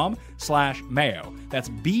beamorganics.com/Mayo. That's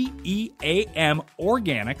BEAM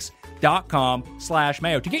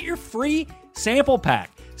organics.com/Mayo to get your free sample pack.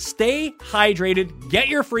 Stay hydrated, get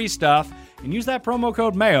your free stuff, and use that promo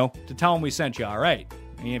code Mayo to tell them we sent you, all right?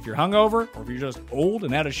 And if you're hungover, or if you're just old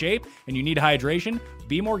and out of shape and you need hydration,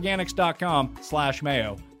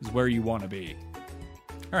 beamorganics.com/Mayo is where you want to be.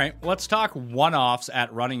 All right, let's talk one-offs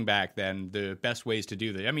at running back then, the best ways to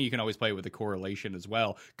do that. I mean, you can always play with the correlation as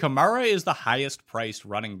well. Kamara is the highest priced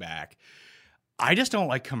running back. I just don't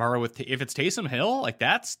like Kamara if it's Taysom Hill, like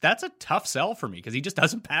that's a tough sell for me because he just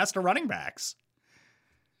doesn't pass to running backs.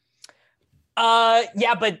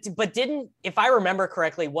 Yeah, but didn't, if I remember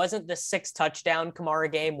correctly, wasn't the 6 touchdown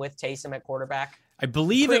Kamara game with Taysom at quarterback? I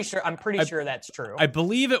believe I'm pretty sure that's true. I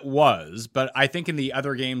believe it was, but I think in the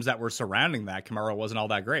other games that were surrounding that, Kamara wasn't all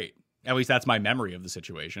that great. At least that's my memory of the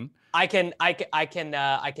situation. I can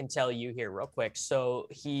tell you here real quick. So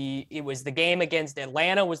it was the game against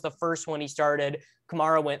Atlanta was the first one he started.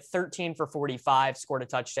 Kamara went 13 for 45, scored a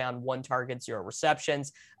touchdown, 1 target, 0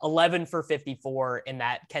 receptions, 11 for 54 in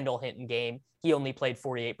that Kendall Hinton game. He only played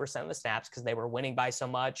 48% of the snaps because they were winning by so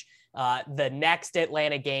much. The next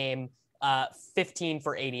Atlanta game, 15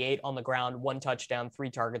 for 88 on the ground, 1 touchdown, 3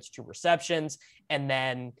 targets, 2 receptions. And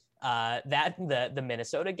then the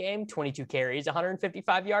Minnesota game, 22 carries,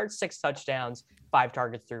 155 yards, 6 touchdowns, 5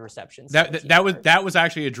 targets, 3 receptions. That was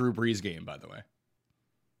actually a Drew Brees game, by the way.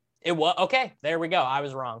 It was okay. There we go. I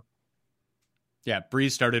was wrong. Yeah,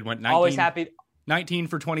 Brees went 19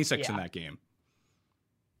 for 26 in that game.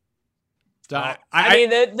 So I mean,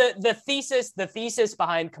 the thesis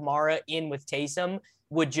behind Kamara in with Taysom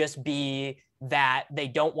would just be that they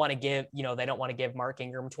don't want to give Mark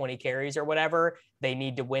Ingram 20 carries or whatever. They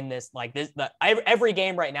need to win this. Every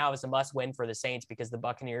game right now is a must win for the Saints because the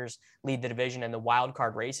Buccaneers lead the division and the wild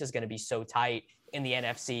card race is going to be so tight in the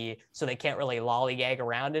NFC. So they can't really lollygag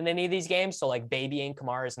around in any of these games. So babying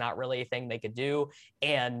Kamara is not really a thing they could do.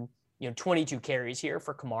 And 22 carries here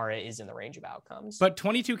for Kamara is in the range of outcomes. But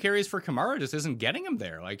 22 carries for Kamara just isn't getting him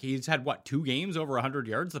there. He's had 2 games over 100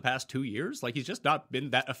 yards the past 2 years. He's just not been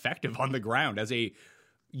that effective on the ground as a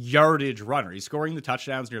yardage runner. He's scoring the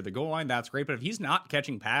touchdowns near the goal line. That's great. But if he's not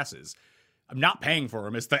catching passes, I'm not paying for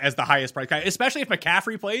him as the highest price guy, especially if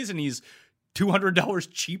McCaffrey plays and he's $200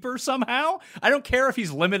 cheaper somehow. I don't care if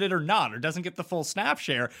he's limited or not, or doesn't get the full snap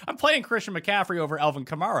share. I'm playing Christian McCaffrey over Alvin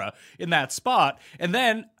Kamara in that spot. And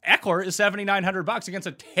then Eckler is $7,900 against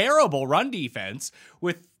a terrible run defense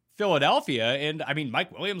with Philadelphia. And I mean,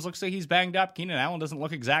 Mike Williams looks like he's banged up. Keenan Allen doesn't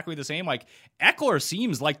look exactly the same. Eckler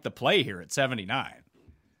seems like the play here at 79.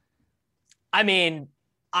 I mean,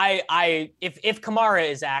 if Kamara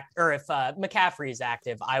is if McCaffrey is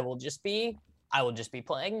active, I will just be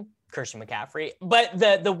playing Christian McCaffrey. But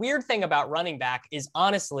the weird thing about running back is,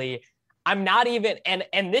 honestly, I'm not even,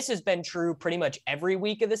 and this has been true pretty much every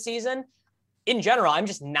week of the season. In general, I'm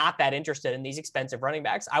just not that interested in these expensive running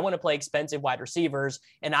backs. I want to play expensive wide receivers,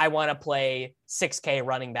 and I want to play 6K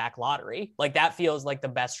running back lottery. That feels like the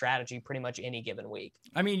best strategy pretty much any given week.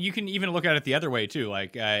 I mean, you can even look at it the other way, too.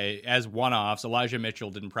 As one-offs, Elijah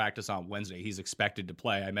Mitchell didn't practice on Wednesday. He's expected to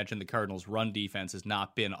play. I mentioned the Cardinals' run defense has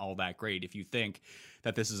not been all that great. If you think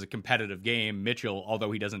that this is a competitive game, Mitchell,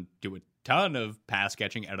 although he doesn't do a ton of pass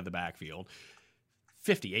catching out of the backfield,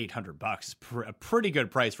 $5,800 is a pretty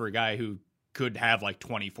good price for a guy who could have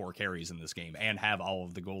 24 carries in this game and have all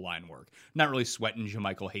of the goal line work. Not really sweating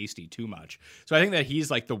JaMychal Hasty too much. So I think that he's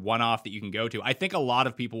the one-off that you can go to. I think a lot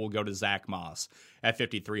of people will go to Zach Moss at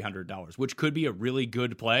 $5,300, which could be a really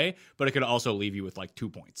good play, but it could also leave you with 2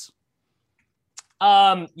 points.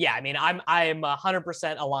 Yeah, I mean, I'm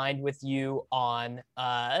 100% aligned with you on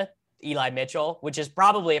Eli Mitchell, which is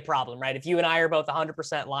probably a problem, right? If you and I are both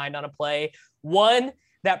 100% aligned on a play, one,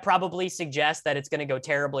 that probably suggests that it's going to go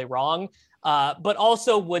terribly wrong, but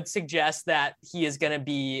also would suggest that he is going to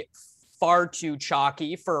be far too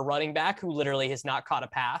chalky for a running back who literally has not caught a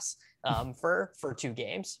pass for 2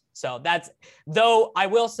 games. So though I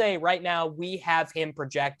will say right now we have him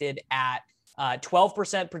projected at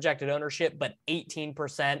 12% projected ownership, but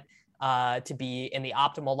 18% to be in the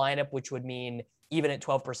optimal lineup, which would mean even at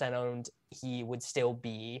 12% owned, he would still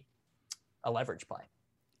be a leverage play.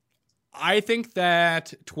 I think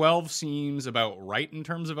that 12 seems about right in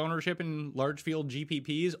terms of ownership in large field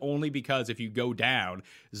GPPs, only because if you go down,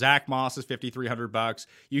 Zach Moss is $5,300.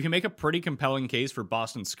 You can make a pretty compelling case for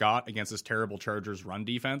Boston Scott against this terrible Chargers run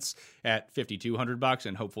defense at $5,200,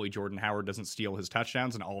 and hopefully Jordan Howard doesn't steal his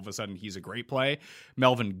touchdowns and all of a sudden he's a great play.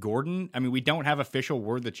 Melvin Gordon, I mean, we don't have official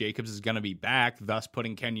word that Jacobs is going to be back, thus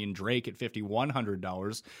putting Kenyon Drake at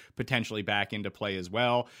 $5,100 potentially back into play as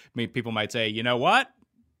well. I mean, people might say, you know what?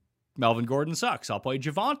 Melvin Gordon sucks. I'll play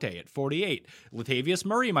Javonte at $4,800. Latavius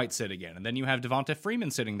Murray might sit again. And then you have Devonta Freeman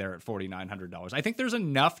sitting there at $4,900. I think there's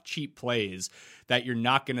enough cheap plays that you're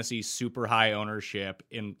not going to see super high ownership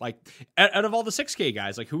in, out of all the 6K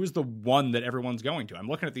guys, who is the one that everyone's going to? I'm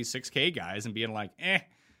looking at these 6K guys and being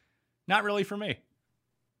not really for me.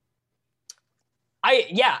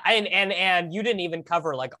 And you didn't even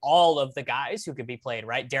cover all of the guys who could be played,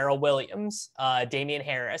 right? Darrell Williams, Damian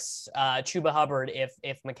Harris, Chuba Hubbard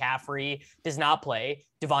if McCaffrey does not play,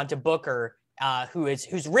 Devonta Booker,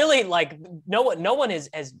 who's really no one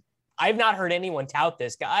has I've not heard anyone tout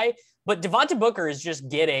this guy, but Devonta Booker is just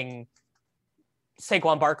getting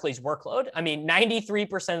Saquon Barkley's workload. I mean,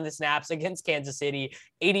 93% of the snaps against Kansas City,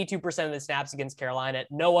 82% of the snaps against Carolina.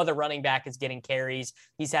 No other running back is getting carries.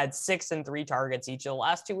 He's had 6 and 3 targets each of the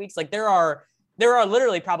last 2 weeks. There are there are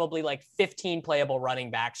literally probably like 15 playable running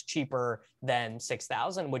backs cheaper than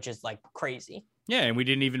 6,000, which is like crazy. Yeah, and we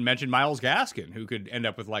didn't even mention Myles Gaskin, who could end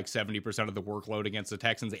up with like 70% of the workload against the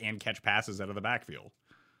Texans and catch passes out of the backfield.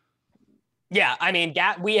 Yeah, I mean,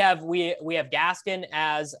 we have Gaskin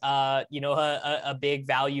as a big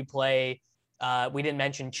value play. We didn't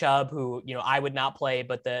mention Chubb, who I would not play,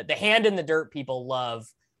 but the hand in the dirt people love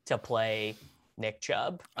to play Nick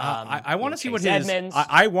Chubb. I want to see what his Edmonds.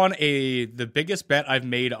 I won the biggest bet I've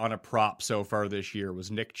made on a prop so far this year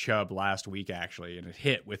was Nick Chubb last week, actually, and it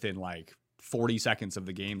hit within like 40 seconds of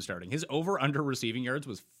the game starting. His over-under receiving yards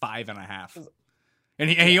was 5.5. And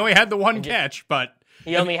he only had the one catch, but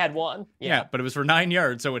he only had one. Yeah, but it was for 9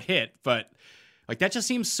 yards, so it hit. But like that just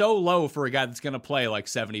seems so low for a guy that's going to play like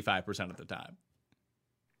 75% of the time.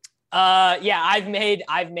 Yeah, I've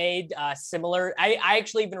made similar. I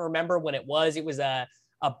actually even remember when it was a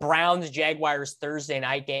Browns Jaguars Thursday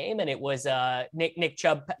night game, and it was Nick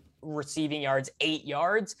Chubb receiving yards 8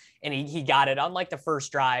 yards, and he got it on like the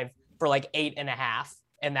first drive for like 8.5.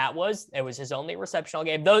 And it was his only reception all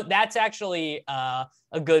game. Though that's actually a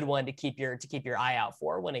good one to keep your eye out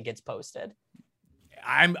for when it gets posted.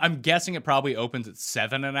 I'm guessing it probably opens at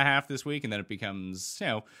 7.5 this week, and then it becomes,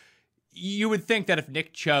 you would think that if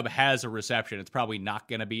Nick Chubb has a reception, it's probably not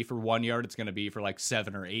going to be for 1 yard. It's going to be for like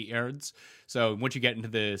 7 or 8 yards. So once you get into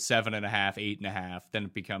the 7.5, 8.5, then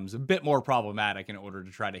it becomes a bit more problematic in order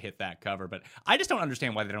to try to hit that cover. But I just don't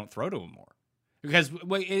understand why they don't throw to him more. Because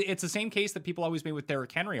it's the same case that people always made with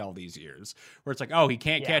Derrick Henry all these years, where it's like, oh, he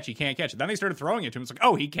can't catch. And then they started throwing it to him. It's like,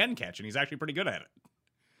 oh, he can catch, and he's actually pretty good at it.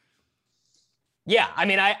 Yeah, I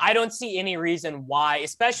mean, I don't see any reason why,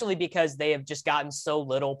 especially because they have just gotten so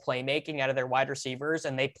little playmaking out of their wide receivers,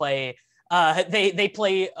 and they play.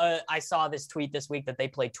 I saw this tweet this week that they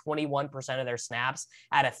play 21% of their snaps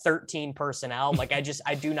out of 13 personnel. Like,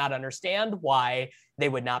 I do not understand why they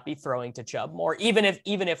would not be throwing to Chubb more, even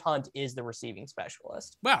if Hunt is the receiving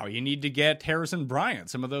specialist. Wow, you need to get Harrison Bryant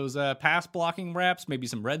some of those pass blocking reps, maybe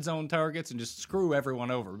some red zone targets, and just screw everyone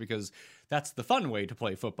over, because that's the fun way to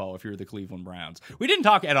play football if you're the Cleveland Browns. We didn't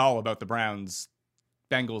talk at all about the Browns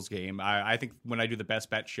Bengals game. I think when I do the best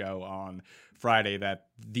bet show on Friday, that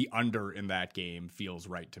the under in that game feels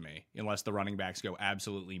right to me, unless the running backs go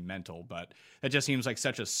absolutely mental. But that just seems like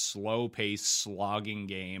such a slow pace, slogging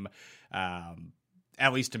game,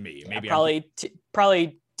 at least to me. Yeah, maybe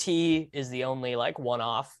probably T is the only like one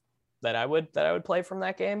off that I would play from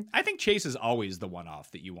that game. I think Chase is always the one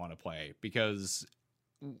off that you want to play, because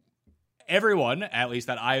everyone, at least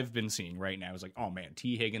that I've been seeing right now, is like, oh man,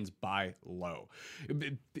 T. Higgins buy low.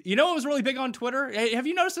 You know what was really big on Twitter? Have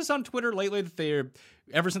you noticed this on Twitter lately, that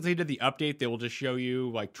ever since they did the update, they will just show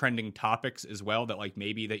you like trending topics as well that like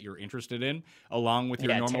maybe that you're interested in along with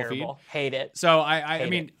your normal terrible. feed? Hate it. So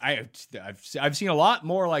I've seen a lot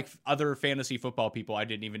more like other fantasy football people I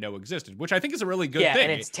didn't even know existed, which I think is a really good thing.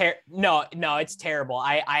 And it's no, it's terrible.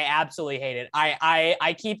 I absolutely hate it.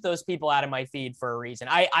 I keep those people out of my feed for a reason.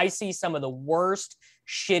 I see some of the worst,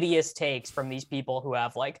 shittiest takes from these people who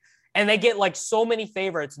have like, and they get like so many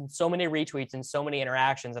favorites and so many retweets and so many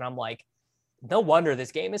interactions, and I'm like, no wonder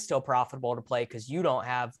this game is still profitable to play, because you don't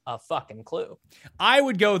have a fucking clue. I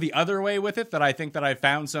would go the other way with it, that I think that I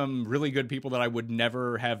found some really good people that I would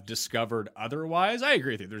never have discovered otherwise. I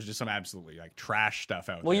agree with you. There's just some absolutely like trash stuff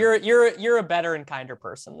out there. Well, you're a better and kinder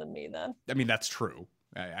person than me then. I mean, that's true.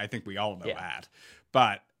 I think we all know that.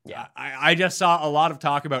 But yeah, I just saw a lot of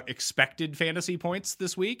talk about expected fantasy points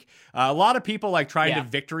this week. A lot of people like trying to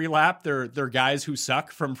victory lap their guys who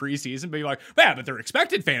suck from preseason, being like, yeah, but their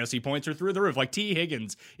expected fantasy points are through the roof. Like T.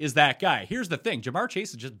 Higgins is that guy. Here's the thing. Jamar Chase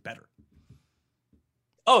is just better.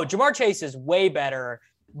 Oh, Jamar Chase is way better,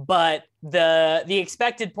 but the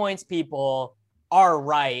expected points people are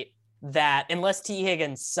right that unless T.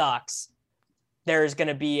 Higgins sucks, there's going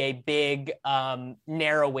to be a big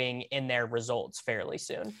narrowing in their results fairly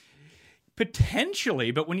soon. Potentially,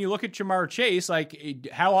 but when you look at Jamar Chase, like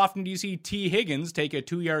how often do you see T. Higgins take a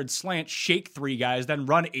 2-yard slant, shake 3 guys, then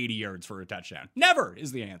run 80 yards for a touchdown? Never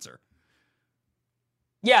is the answer.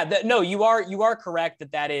 Yeah, no, you are correct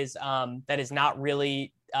that is not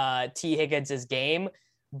really T. Higgins's game,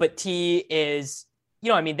 but T is,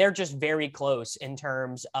 they're just very close in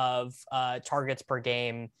terms of targets per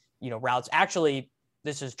game. Routes. Actually,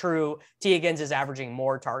 this is true. T. Higgins is averaging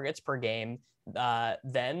more targets per game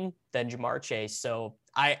than Jamar Chase. So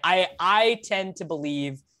I tend to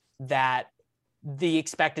believe that the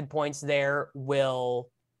expected points there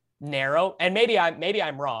will narrow. And maybe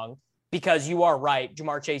I'm wrong, because you are right.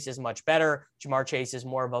 Jamar Chase is much better. Jamar Chase is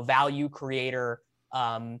more of a value creator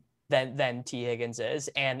than T. Higgins is,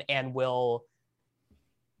 and will.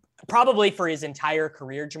 probably for his entire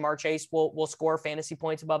career, Jamar Chase will score fantasy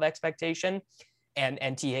points above expectation.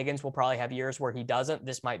 And T. Higgins will probably have years where he doesn't.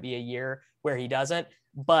 This might be a year where he doesn't.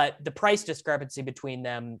 But the price discrepancy between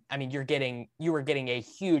them, I mean, you were getting a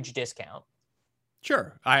huge discount.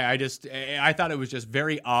 Sure. I thought it was just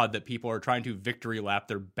very odd that people are trying to victory lap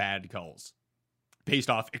their bad calls based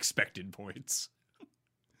off expected points.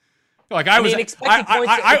 Like I was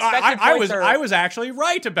actually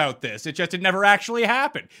right about this. It never actually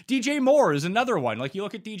happened. DJ Moore is another one. Like you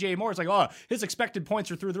look at DJ Moore, it's like, oh, his expected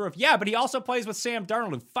points are through the roof. Yeah, but he also plays with Sam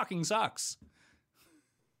Darnold, who fucking sucks.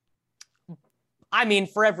 I mean,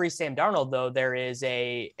 for every Sam Darnold though, there is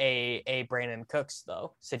a Brandon Cooks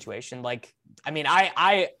though situation. Like, I mean,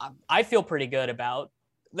 I feel pretty good about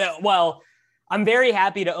that. Well, I'm very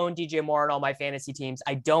happy to own DJ Moore on all my fantasy teams.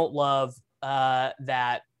 I don't love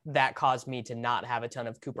that caused me to not have a ton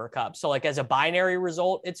of Cooper Kupp. So like as a binary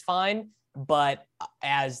result, it's fine. But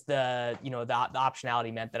as the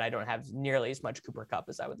optionality meant that I don't have nearly as much Cooper Kupp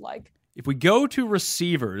as I would like. If we go to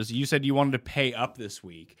receivers, you said you wanted to pay up this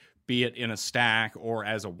week, be it in a stack or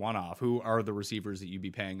as a one-off. Who are the receivers that you'd be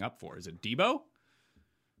paying up for? Is it Debo?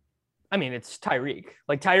 I mean, it's Tyreek.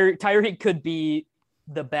 Like Tyreek could be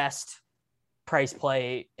the best price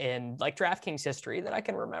play in like DraftKings history that I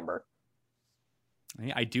can remember.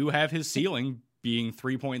 I do have his ceiling being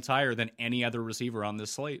 3 points higher than any other receiver on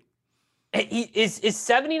this slate. Is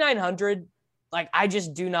 7,900? Like, I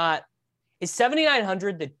just do not. Is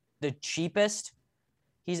 7,900 the cheapest?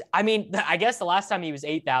 I guess the last time he was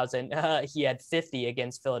 8,000, he had 50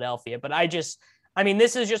 against Philadelphia. But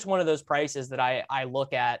this is just one of those prices that I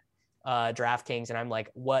look at DraftKings and I'm like,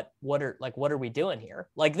 what are we doing here?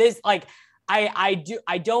 Like this, like I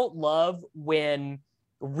don't love when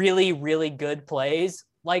really, really good plays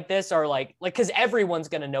like this are like, cause everyone's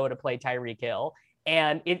going to know to play Tyreek Hill.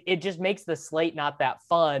 And it just makes the slate not that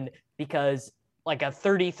fun because like a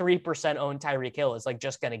 33% owned Tyreek Hill is like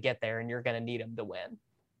just going to get there and you're going to need him to win.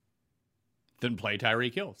 Then play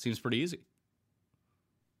Tyreek Hill. Seems pretty easy.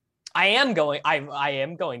 I am going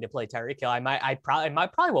to play Tyreek Hill. I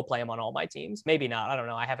probably will play him on all my teams. Maybe not. I don't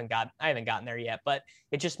know. I haven't gotten there yet, but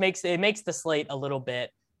it makes the slate a little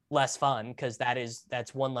bit less fun because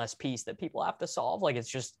that's one less piece that people have to solve. Like it's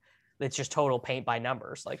just total paint by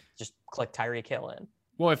numbers. Like just click Tyreek Hill in.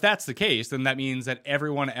 Well, if that's the case, then that means that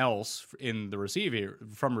everyone else in the receivers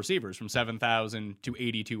from 7,000 to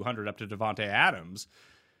 8,200 up to Devontae Adams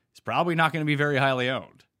is probably not going to be very highly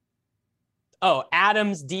owned. Oh,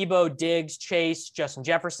 Adams, Debo, Diggs, Chase, Justin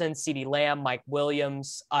Jefferson, CeeDee Lamb, Mike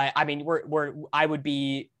Williams. I would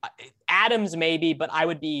be Adams maybe, but I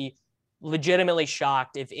would be legitimately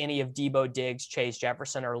shocked if any of Debo, Diggs, Chase,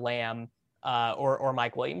 Jefferson, or Lamb or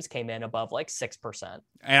Mike Williams came in above like 6%.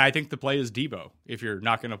 And I think the play is Debo if you're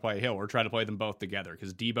not going to play Hill or try to play them both together.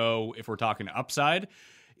 Because Debo, if we're talking upside,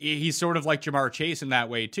 he's sort of like Jamar Chase in that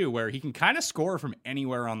way too, where he can kind of score from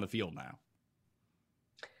anywhere on the field now.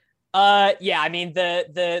 Yeah, I mean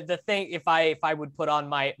the thing, if I would put on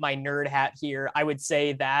my nerd hat here, I would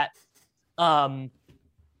say that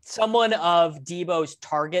someone of Debo's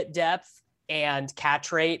target depth and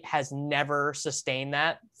catch rate has never sustained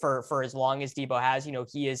that for as long as Debo has. You know,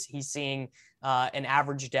 he's seeing an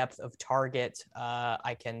average depth of target.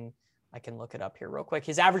 I can look it up here real quick.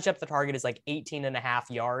 His average depth of target is like 18.5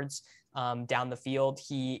 yards down the field.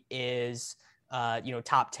 He is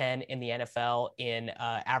top 10 in the NFL in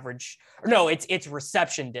it's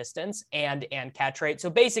reception distance and catch rate. So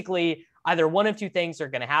basically either one of two things are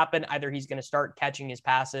going to happen. Either he's going to start catching his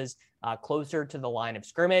passes closer to the line of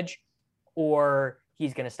scrimmage, or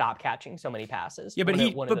he's going to stop catching so many passes. Yeah, but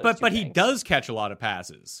he does catch a lot of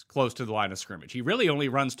passes close to the line of scrimmage. He really only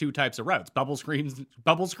runs two types of routes: bubble screens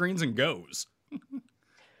and goes.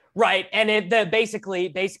 Right, and basically,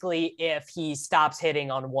 if he stops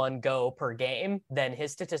hitting on one go per game, then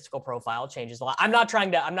his statistical profile changes a lot. I'm not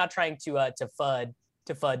trying to FUD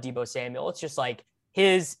Debo Samuel. It's just like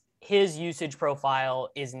his usage profile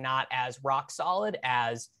is not as rock solid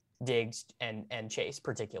as Diggs and Chase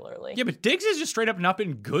particularly. Yeah, but Diggs has just straight up not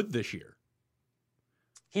been good this year.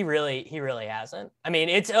 He really hasn't. I mean,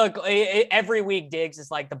 it's every week Diggs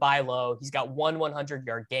is like the buy low. He's got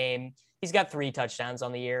 100-yard game. He's got 3 touchdowns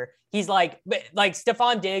on the year. He's like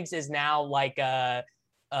Stephon Diggs is now like we have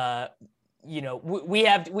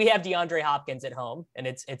DeAndre Hopkins at home, and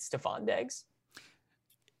it's Stephon Diggs.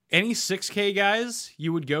 Any 6K guys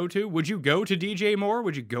you would go to? Would you go to DJ Moore?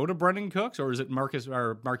 Would you go to Brendan Cooks, or is it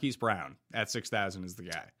Marquise Brown at 6,000 is the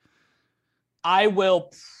guy? I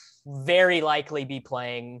will very likely be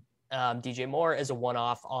playing DJ Moore as a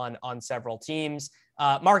one-off on several teams.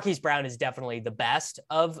 Marquise Brown is definitely the best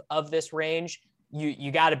of this range.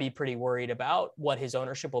 you got to be pretty worried about what his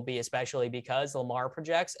ownership will be, especially because Lamar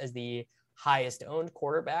projects as the highest owned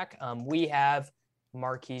quarterback. We have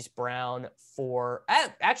Marquise Brown for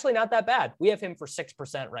actually not that bad. We have him for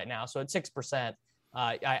 6% right now. So at 6%,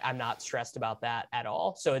 I'm not stressed about that at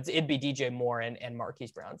all. So it'd be DJ Moore and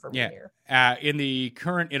Marquise Brown for me here. In the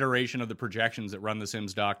current iteration of the projections at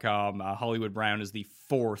runthesims.com, Hollywood Brown is the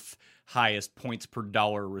 4th highest points per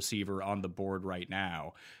dollar receiver on the board right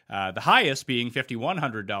now. The highest being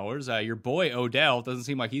 $5,100. Your boy Odell doesn't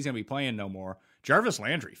seem like he's going to be playing no more. Jarvis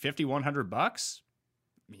Landry, $5,100.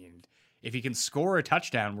 I mean, if he can score a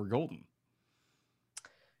touchdown, we're golden.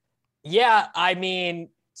 Yeah, I mean,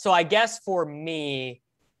 so I guess for me,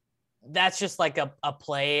 that's just like a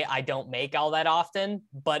play I don't make all that often,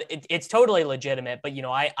 but it's totally legitimate. But,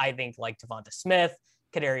 I think like Devonta Smith,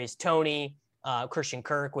 Kadarius Toney, Christian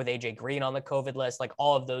Kirk with AJ Green on the COVID list, like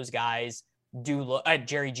all of those guys do look,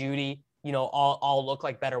 Jerry Jeudy, all look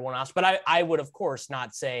like better one-offs. But I would, of course,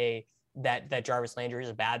 not say that Jarvis Landry is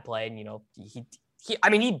a bad play. And,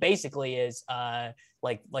 he basically is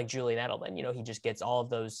like Julian Edelman. He just gets all of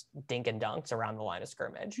those dink and dunks around the line of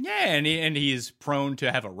scrimmage. Yeah, and he's prone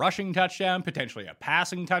to have a rushing touchdown, potentially a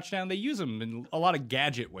passing touchdown. They use him in a lot of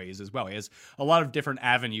gadget ways as well. He has a lot of different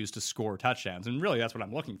avenues to score touchdowns, and really that's what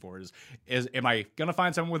I'm looking for is am I going to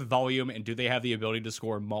find someone with volume, and do they have the ability to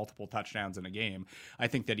score multiple touchdowns in a game? I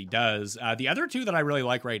think that he does. The other two that I really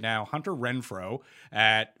like right now, Hunter Renfrow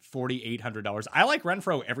at $4,800. I like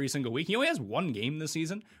Renfrow every single week. He only has one game this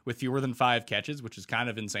season with fewer than 5 catches, which is kind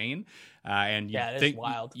of insane. And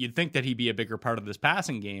you'd think that he'd be a bigger part of this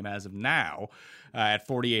passing game as of now. At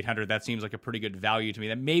 $4,800, that seems like a pretty good value to me.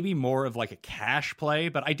 That may be more of like a cash play,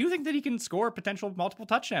 but I do think that he can score potential multiple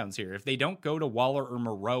touchdowns here. If they don't go to Waller or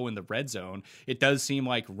Moreau in the red zone, it does seem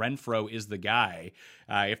like Renfrow is the guy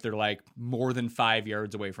if they're like more than 5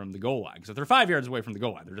 yards away from the goal line. So if they're 5 yards away from the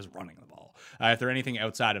goal line, they're just running the ball. If they're anything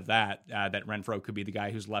outside of that, that Renfrow could be the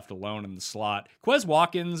guy who's left alone in the slot. Quez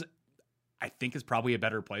Watkins, I think, is probably a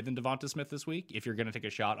better play than Devonta Smith this week if you're going to take a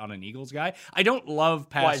shot on an Eagles guy. I don't love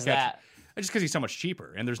pass Why is catch. that? Just because he's so much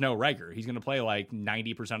cheaper and there's no Reagor. He's going to play like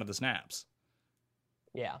 90% of the snaps.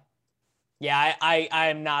 Yeah. Yeah,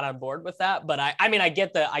 I'm not on board with that, but I mean I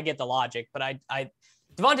get the logic, but I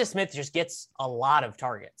Devonta Smith just gets a lot of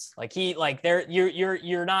targets. Like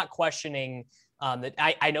you're not questioning that.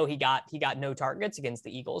 I know he got no targets against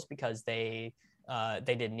the Eagles because they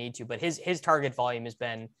didn't need to, but his target volume has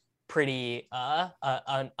been pretty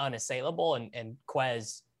unassailable, and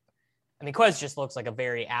Quez just looks like a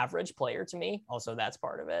very average player to me. Also, that's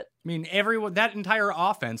part of it. I mean, that entire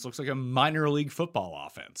offense looks like a minor league football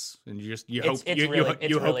offense, and you hope it's really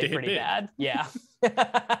to pretty hit bad. Yeah,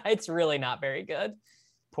 it's really not very good.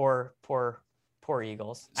 Poor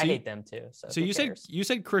Eagles. I hate them too. So you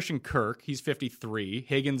said Christian Kirk. He's 53.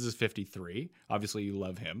 Higgins is 53. Obviously, you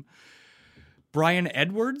love him. Brian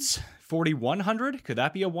Edwards, 4,100. Could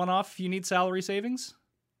that be a one-off? You need salary savings.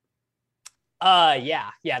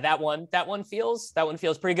 Yeah, that one feels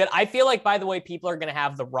pretty good. I feel like, by the way, people are going to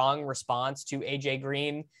have the wrong response to AJ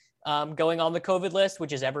Green going on the COVID list,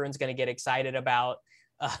 which is everyone's going to get excited about.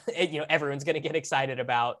 Everyone's going to get excited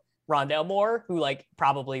about Rondale Moore, who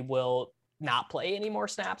probably will not play any more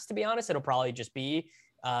snaps. To be honest, it'll probably just be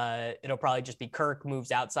Kirk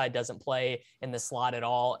moves outside, doesn't play in the slot at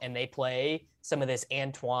all, and they play some of this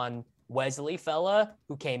Antoine Wesley fella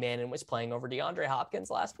who came in and was playing over DeAndre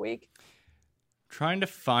Hopkins last week. Trying to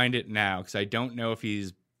find it now because I don't know if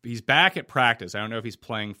he's back at practice. I don't know if he's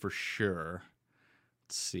playing for sure.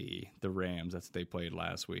 Let's see. The Rams, that's what they played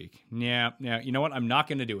last week. Yeah. You know what? I'm not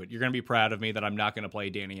going to do it. You're going to be proud of me that I'm not going to play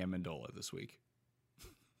Danny Amendola this week.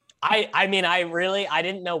 I mean, I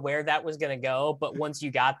didn't know where that was going to go, but once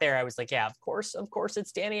you got there, I was like, yeah, of course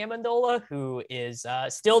it's Danny Amendola, who is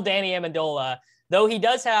still Danny Amendola, though he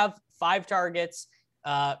does have 5 targets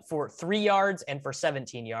for 3 yards and for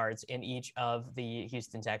 17 yards in each of the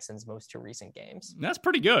Houston Texans' most 2 recent games. That's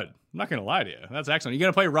pretty good. I'm not going to lie to you. That's excellent. You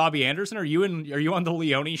going to play Robbie Anderson? Are you on the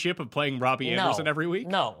Leone ship of playing Robbie Anderson every week?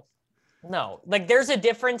 No. There's a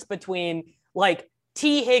difference between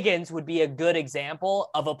T. Higgins would be a good example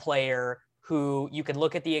of a player who you can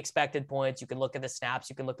look at the expected points, you can look at the snaps,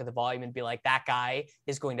 you can look at the volume and be like, that guy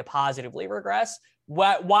is going to positively regress.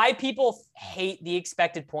 Why people hate the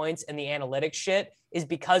expected points and the analytics shit is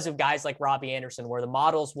because of guys like Robbie Anderson, where the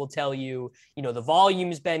models will tell you, the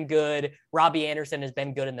volume's been good. Robbie Anderson has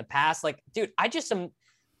been good in the past. Dude, I just am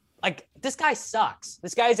this guy sucks.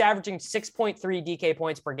 This guy's averaging 6.3 DK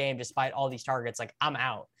points per game despite all these targets. I'm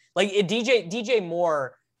out. DJ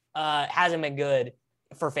Moore hasn't been good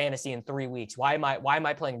for fantasy in 3 weeks. Why am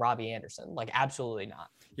I playing Robbie Anderson? Absolutely not.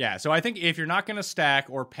 Yeah, so I think if you're not going to stack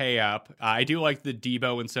or pay up, I do like the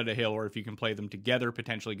Debo instead of Hill, or if you can play them together,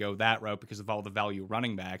 potentially go that route because of all the value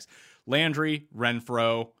running backs. Landry,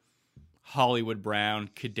 Renfro, Hollywood Brown,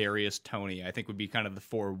 Kadarius Toney, I think would be kind of the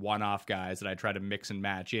 4 one-off guys that I try to mix and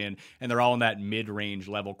match in, and they're all in that mid-range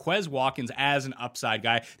level. Quez Watkins as an upside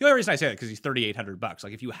guy. The only reason I say that because he's $3,800.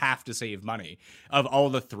 Like if you have to save money, of all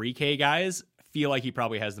the 3K guys, feel like he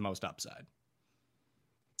probably has the most upside.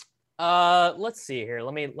 Let's see here.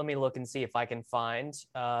 Let me look and see if I can find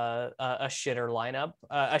a shitter lineup,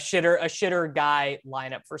 a shitter guy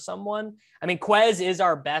lineup for someone. I mean, Quez is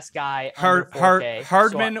our best guy.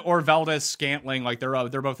 Hardman or Valdez Scantling, like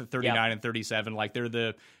they're both at 39 and 37. Like they're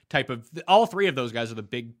the type of, all three of those guys are the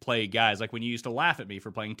big play guys. Like when you used to laugh at me for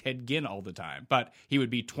playing Ted Ginn all the time, but he would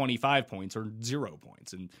be 25 points or 0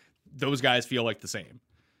 points, and those guys feel like the same.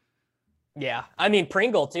 Yeah, I mean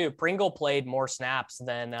Pringle too. Pringle played more snaps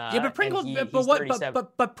than but Pringle.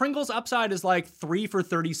 But Pringle's upside is like 3 for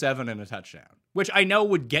 37 and a touchdown, which I know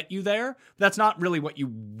would get you there. But that's not really what you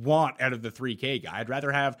want out of the 3K guy. I'd rather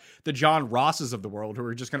have the John Rosses of the world who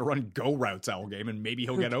are just going to run go routes all game and maybe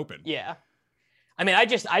he'll get open. Yeah, I mean, I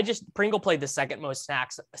just Pringle played the second most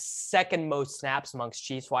snaps amongst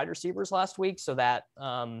Chiefs wide receivers last week, so that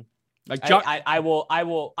like John,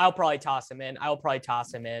 I'll probably toss him in. I will probably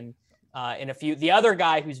toss him in a few. The other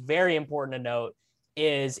guy who's very important to note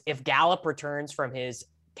is if Gallup returns from his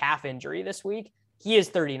calf injury this week, he is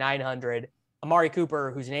 3,900. Amari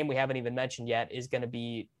Cooper, whose name we haven't even mentioned yet, is going to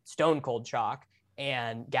be stone cold chalk,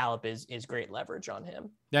 and Gallup is great leverage on him.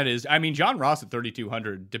 That is, I mean, John Ross at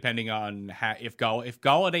 3,200, depending on if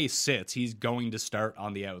Galladay sits, he's going to start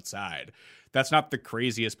on the outside. That's not the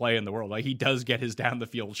craziest play in the world. Like he does get his down the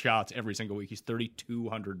field shots every single week. He's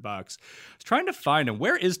 $3,200. I was trying to find him.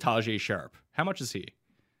 Where is Tajay Sharp? How much is he?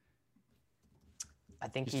 I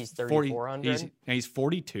think he's 3,400. He's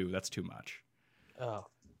 42. That's too much. Oh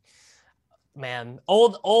man,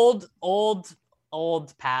 old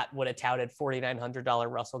Pat would have touted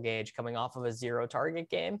 $4,900 Russell Gage coming off of a 0 target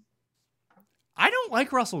game. I don't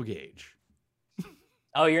like Russell Gage.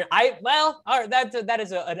 Oh, that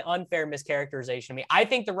is an unfair mischaracterization of me. I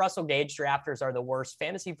think the Russell Gage drafters are the worst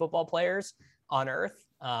fantasy football players on earth.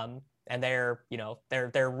 And they're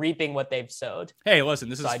reaping what they've sowed. Hey, listen,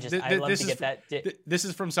 this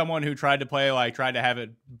is from someone who tried to have it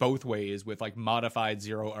both ways with like modified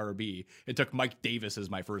 0 RB. It took Mike Davis as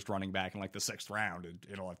my first running back in like the 6th round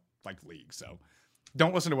in a like league. So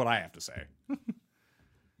don't listen to what I have to say.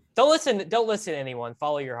 Don't listen to anyone.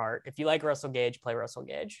 Follow your heart. If you like Russell Gage, play Russell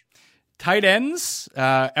Gage. Tight ends,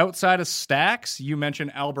 outside of stacks, you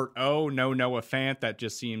mentioned Albert O, no Noah Fant. That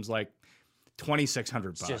just seems like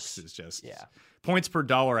 $2,600 is just points per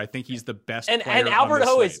dollar. I think he's the best player and Albert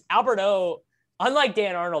O, unlike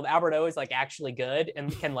Dan Arnold, Albert O is like actually good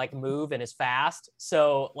and can like move and is fast.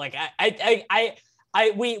 So like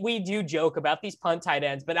we do joke about these punt tight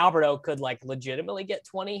ends, but Albert O could like legitimately get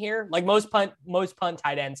 20 here. Like most punt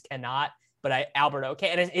tight ends cannot, but Albert O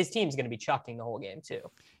can, and his team's going to be chucking the whole game too.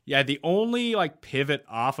 Yeah, the only like pivot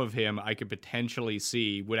off of him I could potentially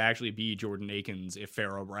see would actually be Jordan Akins if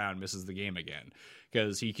Pharaoh Brown misses the game again,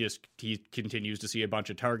 because he continues to see a bunch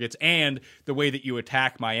of targets, and the way that you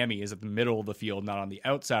attack Miami is at the middle of the field, not on the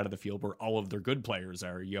outside of the field where all of their good players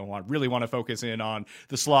are. You really want to focus in on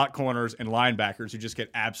the slot corners and linebackers who just get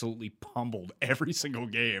absolutely pummeled every single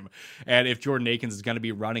game. And if Jordan Akins is going to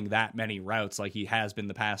be running that many routes like he has been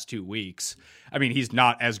the past 2 weeks, I mean, he's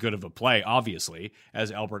not as good of a play, obviously,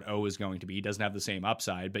 as Albert O is going to be. He doesn't have the same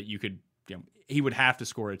upside, but he would have to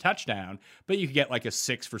score a touchdown, but you could get like a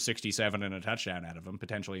 6 for 67 and a touchdown out of him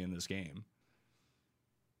potentially in this game.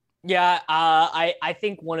 Yeah, I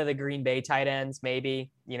think one of the Green Bay tight ends, maybe,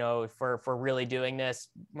 for really doing this,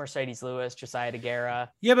 Mercedes Lewis, Josiah DeGuara.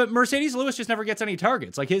 Yeah, but Mercedes Lewis just never gets any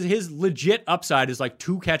targets. Like his legit upside is like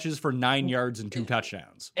 2 catches for 9 yards and 2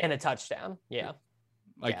 touchdowns. And a touchdown. Yeah.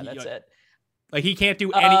 That's it. Like he can't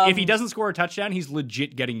do any, if he doesn't score a touchdown, he's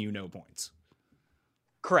legit getting you no points.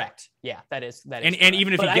 Correct. Yeah, that is. And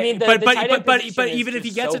even if even if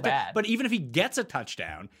he gets a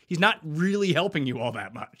touchdown, he's not really helping you all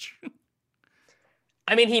that much.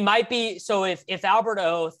 I mean, he might be. So if Albert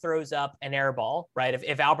O throws up an air ball, right?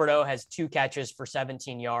 If Albert O has 2 catches for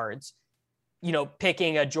 17 yards,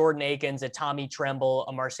 picking a Jordan Akins, a Tommy Tremble,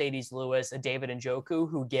 a Mercedes Lewis, a David Njoku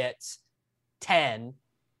who gets 10,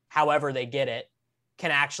 however they get it,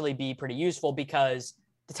 can actually be pretty useful because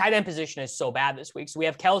the tight end position is so bad this week. So we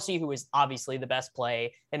have Kelsey, who is obviously the best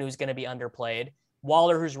play and who's going to be underplayed.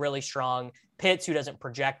 Waller, who's really strong. Pitts, who doesn't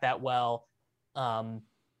project that well,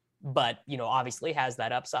 but obviously has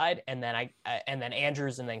that upside. And then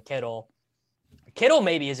Andrews and then Kittle. Kittle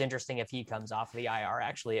maybe is interesting if he comes off the IR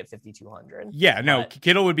actually at 5,200. Yeah, no,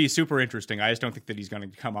 Kittle would be super interesting. I just don't think that he's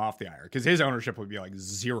going to come off the IR because his ownership would be like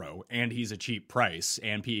 0, and he's a cheap price,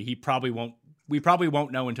 and he probably won't. We probably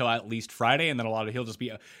won't know until at least Friday, and then he'll just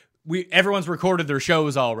be. Everyone's recorded their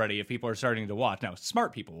shows already. If people are starting to watch now,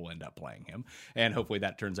 smart people will end up playing him, and hopefully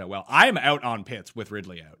that turns out well. I'm out on Pitts with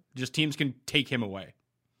Ridley out. Just teams can take him away.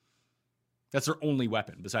 That's their only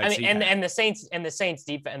weapon besides. And the Saints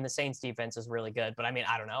defense is really good. But I mean,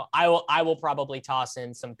 I don't know. I will probably toss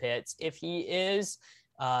in some Pitts if he is.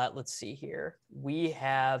 Let's see here. We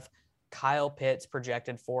have Kyle Pitts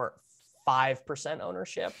projected for 5%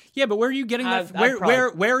 ownership. Yeah, but where are you getting that?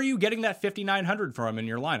 Where are you getting that 5,900 from in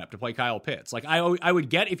your lineup to play Kyle Pitts? Like I would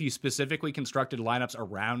get if you specifically constructed lineups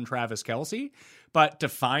around Travis Kelce, but to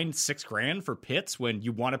find $6,000 for Pitts when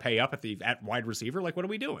you want to pay up at wide receiver, like what are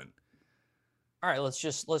we doing? All right, let's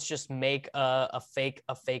just make a fake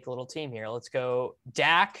little team here. Let's go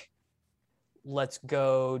Dak. Let's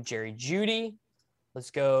go Jerry Jeudy. Let's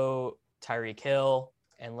go Tyreek Hill,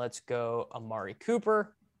 and let's go Amari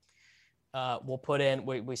Cooper. We'll put in.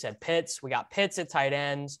 We said Pitts. We got Pitts at tight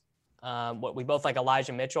ends. We both like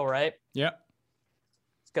Elijah Mitchell, right? Yeah.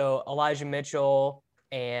 Let's go Elijah Mitchell,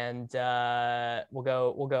 and we'll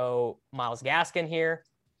go Myles Gaskin here,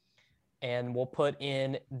 and we'll put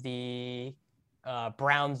in the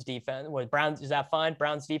Browns defense. Is that fine?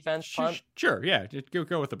 Browns defense punt? Sure, yeah.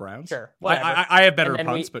 Go with the Browns. Sure. I have better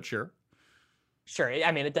punts, but sure. Sure.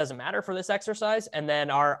 I mean, it doesn't matter for this exercise. And then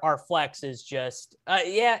our flex is just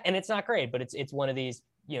and it's not great, but it's one of these,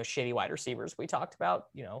 shitty wide receivers we talked about,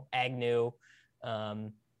 Agnew,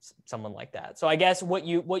 someone like that. So I guess what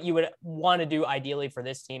you would want to do ideally for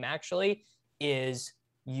this team actually is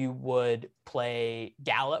you would play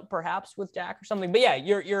Gallup perhaps with Dak or something. But yeah,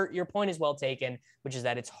 your point is well taken, which is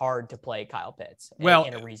that it's hard to play Kyle Pitts in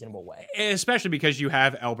a reasonable way. Especially because you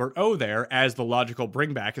have Albert O there as the logical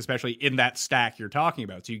bringback, especially in that stack you're talking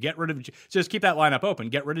about. So you get rid of, just keep that lineup open,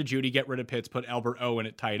 get rid of Jeudy, get rid of Pitts, put Albert O in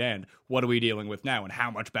at tight end. What are we dealing with now? And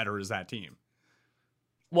how much better is that team?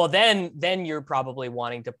 Well, then you're probably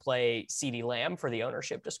wanting to play CeeDee Lamb for the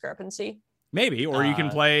ownership discrepancy. Maybe, or you can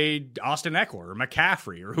play Austin Eckler or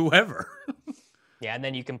McCaffrey or whoever. Yeah, and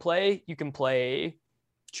then you can play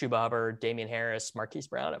Chuba Hubbard, Damian Harris, Marquise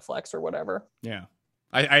Brown at flex or whatever. Yeah,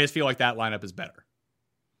 I just feel like that lineup is better.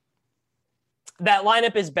 That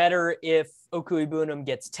lineup is better if Okuibunum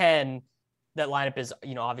gets 10. That lineup is,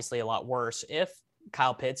 obviously a lot worse if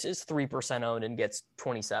Kyle Pitts is 3% owned and gets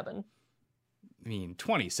 27. I mean,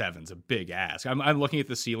 27's a big ask. I'm looking at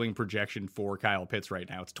the ceiling projection for Kyle Pitts right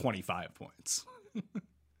now. It's 25 points. I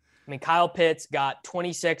mean, Kyle Pitts got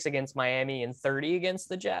 26 against Miami and 30 against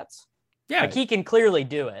the Jets. Yeah. Like, he can clearly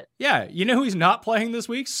do it. Yeah. You know who he's not playing this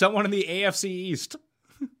week? Someone in the AFC East.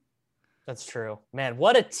 That's true. Man,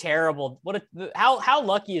 how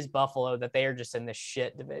lucky is Buffalo that they are just in this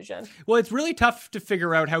shit division? Well, it's really tough to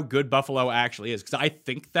figure out how good Buffalo actually is because I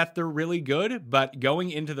think that they're really good, but going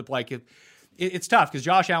into the it's tough because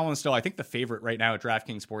Josh Allen is still, I think, the favorite right now at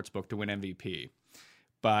DraftKings Sportsbook to win MVP.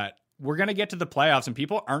 But we're going to get to the playoffs and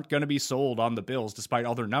people aren't going to be sold on the Bills despite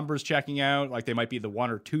all their numbers checking out. Like they might be the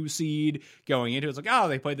 1 or 2 seed going into it. It's like, oh,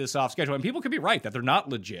 they played this soft schedule. And people could be right that they're not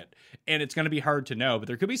legit. And it's going to be hard to know. But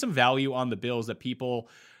there could be some value on the Bills that people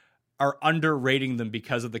are underrating them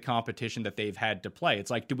because of the competition that they've had to play. It's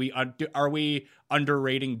like, are we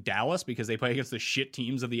underrating Dallas because they play against the shit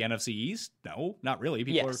teams of the NFC East? No, not really.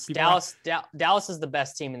 Dallas is the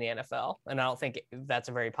best team in the NFL, and I don't think that's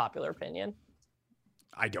a very popular opinion.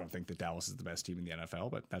 I don't think that Dallas is the best team in the NFL,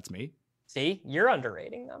 but that's me. See, you're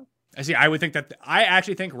underrating them. I would think that I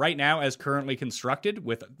actually think right now, as currently constructed,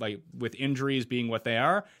 with injuries being what they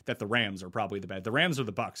are, that the Rams are probably the best. The Rams or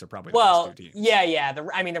the Bucks are probably the best 2 teams. Yeah.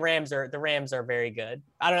 The Rams are very good.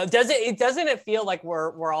 I don't know. Doesn't it feel like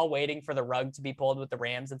we're all waiting for the rug to be pulled with the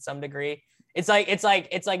Rams in some degree? It's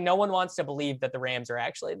like no one wants to believe that the Rams are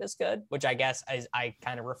actually this good, which I guess is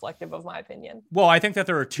kind of reflective of my opinion. Well, I think that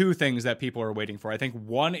there are 2 things that people are waiting for. I think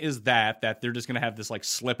one is that they're just going to have this like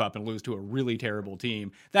slip up and lose to a really terrible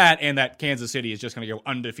team. And that Kansas City is just going to go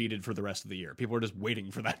undefeated for the rest of the year. People are just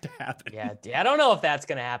waiting for that to happen. Yeah, I don't know if that's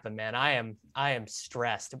going to happen, man. I am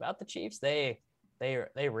stressed about the Chiefs. They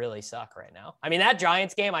really suck right now. I mean, that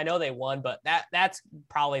Giants game, I know they won, but that's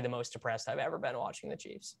probably the most depressed I've ever been watching the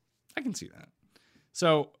Chiefs. I can see that.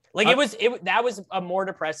 So that was a more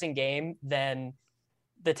depressing game than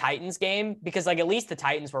the Titans game because like at least the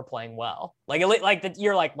Titans were playing well.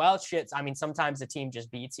 You're like, well, shit. I mean, sometimes the team just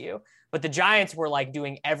beats you, but the Giants were like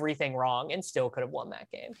doing everything wrong and still could have won that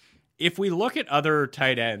game. If we look at other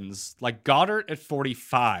tight ends, like Goddard at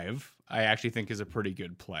 45, I actually think is a pretty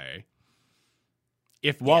good play.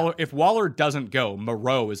 If Waller doesn't go,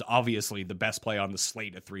 Moreau is obviously the best play on the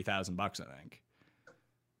slate at $3,000, I think.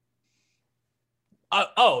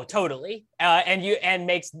 Oh, totally. And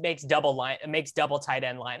makes double tight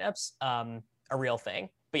end lineups a real thing.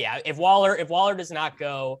 But yeah, if Waller does not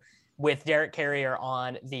go with Derek Carrier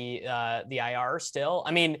on the IR still,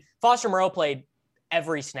 I mean, Foster Moreau played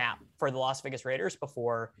every snap for the Las Vegas Raiders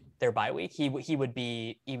before their bye week. He would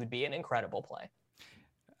be an incredible play.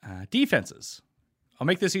 Defenses. I'll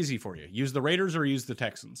make this easy for you. Use the Raiders or use the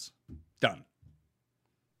Texans. Done.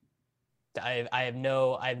 I have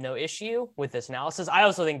no issue with this analysis. I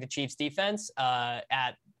also think the Chiefs defense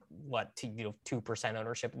at 2%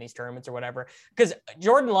 ownership in these tournaments or whatever, because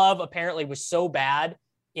Jordan Love apparently was so bad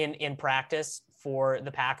in practice for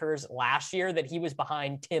the Packers last year that he was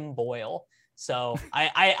behind Tim Boyle. So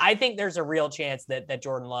I think there's a real chance that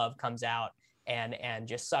Jordan Love comes out and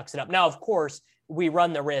just sucks it up. Now, of course, we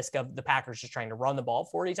run the risk of the Packers just trying to run the ball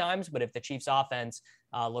 40 times. But if the Chiefs offense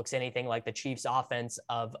looks anything like the Chiefs offense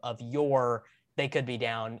of yore, they could be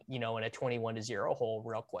down, in a 21-0 hole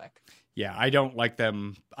real quick. Yeah, I don't like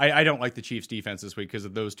them. I don't like the Chiefs defense this week because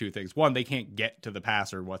of those two things. One, they can't get to the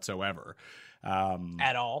passer whatsoever.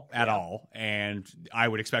 At all. And I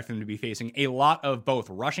would expect them to be facing a lot of both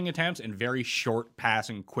rushing attempts and very short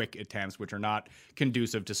passing, quick attempts, which are not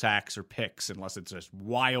conducive to sacks or picks unless it's just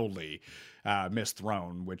wildly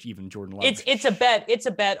misthrown, which even Jordan Love. It's a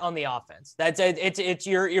bet on the offense.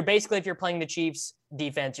 You're basically, if you're playing the Chiefs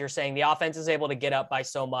defense, you're saying the offense is able to get up by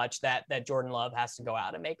so much that Jordan Love has to go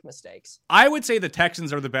out and make mistakes. I would say the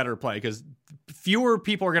Texans are the better play because fewer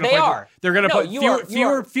people are going to play. They're going to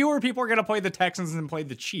play. Fewer people are going to play the Texans than play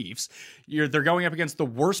the Chiefs. They're going up against the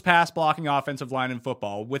worst pass blocking offensive line in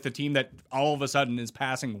football with a team that all of a sudden is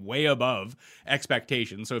passing way above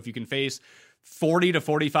expectations. So if you can face 40 to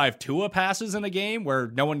 45 Tua passes in a game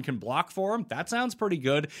where no one can block for them, that sounds pretty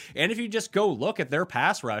good. And if you just go look at their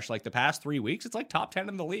pass rush, like the past 3 weeks, it's like top 10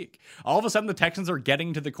 in the league. All of a sudden, the Texans are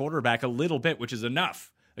getting to the quarterback a little bit, which is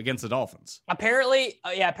enough against the Dolphins. Apparently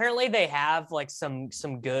they have like some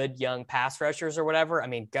good young pass rushers or whatever. I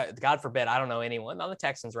mean, God forbid, I don't know anyone on the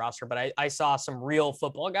Texans roster, but I saw some real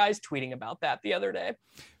football guys tweeting about that the other day.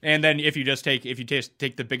 And then if you take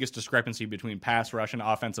the biggest discrepancy between pass rush and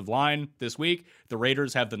offensive line this week, the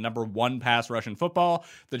Raiders have the number 1 pass rush in football.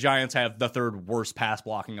 The Giants have the 3rd worst pass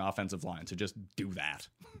blocking offensive line. So just do that.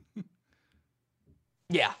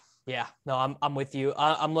 Yeah, no, I'm with you.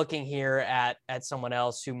 I'm looking here at someone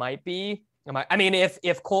else who might be. I mean,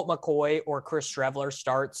 if Colt McCoy or Chris Streveler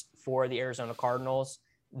starts for the Arizona Cardinals,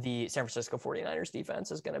 the San Francisco 49ers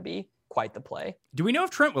defense is going to be quite the play. Do we know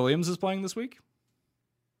if Trent Williams is playing this week?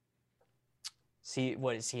 See,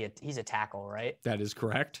 what is he? He's a tackle, right? That is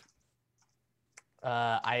correct.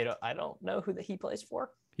 I don't know who he plays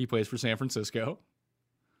for. He plays for San Francisco.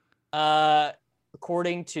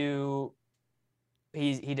 According to.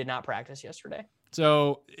 He did not practice yesterday.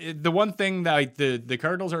 So the one thing that the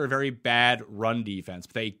Cardinals are a very bad run defense,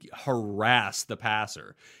 but they harass the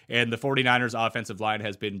passer. And the 49ers offensive line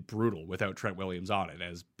has been brutal without Trent Williams on it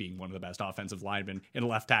as being one of the best offensive linemen and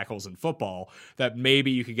left tackles in football, that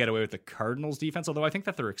maybe you could get away with the Cardinals defense. Although I think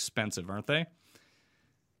that they're expensive, aren't they?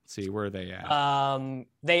 Let's see, where are they at?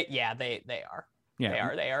 They are.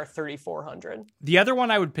 Yeah. They are 3,400. The other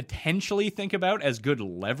one I would potentially think about as good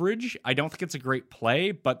leverage, I don't think it's a great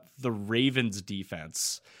play, but the Ravens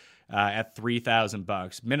defense at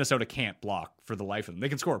 $3,000. Minnesota can't block for the life of them. They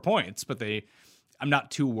can score points, but I'm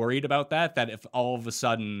not too worried about that if all of a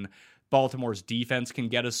sudden Baltimore's defense can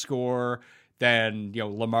get a score, then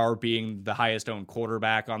Lamar being the highest owned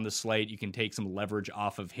quarterback on the slate, you can take some leverage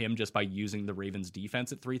off of him just by using the Ravens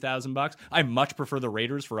defense at $3,000. I much prefer the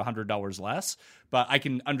Raiders for $100 less, but I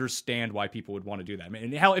can understand why people would want to do that. I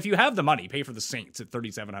mean, hell, if you have the money, pay for the Saints at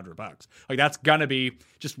 $3,700. Like that's gonna be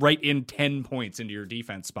just right in 10 points into your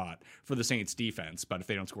defense spot for the Saints defense. But if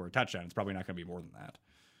they don't score a touchdown, it's probably not gonna be more than that.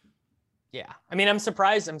 Yeah, I mean, I'm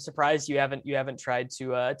surprised you haven't tried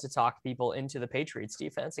to talk people into the Patriots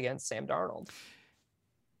defense against Sam Darnold.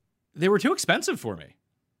 They were too expensive for me.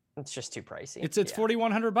 It's just too pricey. It's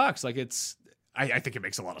 $4,100. Like I think it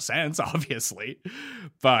makes a lot of sense, obviously,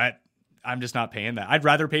 but I'm just not paying that. I'd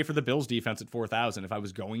rather pay for the Bills defense at $4,000 if I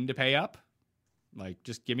was going to pay up. Like,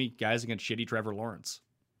 just give me guys against shitty Trevor Lawrence.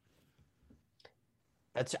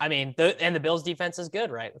 The Bills defense is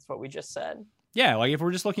good, right? That's what we just said. Yeah, like if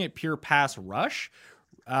we're just looking at pure pass rush,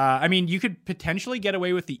 you could potentially get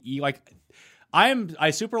away with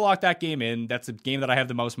I super locked that game in. That's a game that I have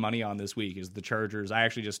the most money on this week is the Chargers. I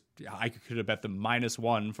could have bet them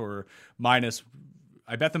 -1 for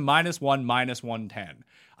I bet them -1, -110.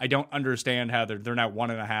 I don't understand how they're now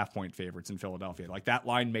 1.5 point favorites in Philadelphia. Like, that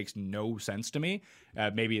line makes no sense to me.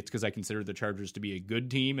 Maybe it's because I consider the Chargers to be a good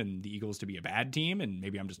team and the Eagles to be a bad team, and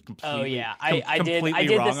maybe I'm just completely. I did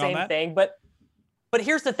the same thing, but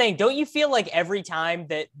here's the thing. Don't you feel like every time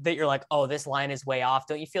that you're like, oh, this line is way off,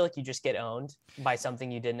 don't you feel like you just get owned by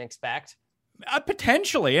something you didn't expect?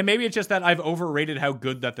 Potentially, and maybe it's just that I've overrated how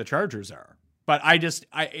good that the Chargers are. But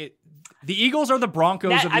the Eagles are the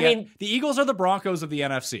Broncos the Eagles are the Broncos of the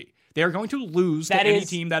NFC. They are going to lose to any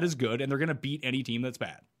team that is good, and they're going to beat any team that's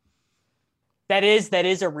bad. That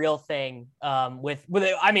is a real thing.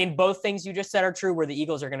 Both things you just said are true, where the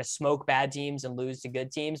Eagles are going to smoke bad teams and lose to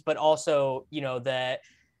good teams, but also, the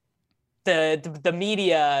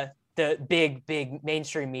media, the big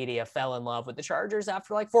mainstream media fell in love with the Chargers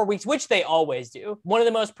after like 4 weeks, which they always do. One of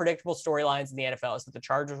the most predictable storylines in the NFL is that the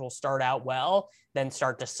Chargers will start out well, then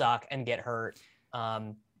start to suck and get hurt.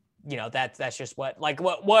 That's just what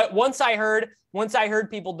once I heard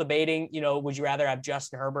people debating, would you rather have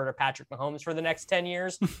Justin Herbert or Patrick Mahomes for the next 10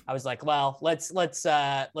 years? I was like, well, let's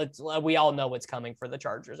we all know what's coming for the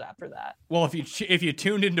Chargers after that. Well, if you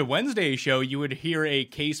tuned into Wednesday's show, you would hear a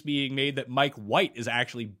case being made that Mike White is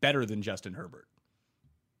actually better than Justin Herbert.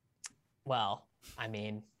 Well, I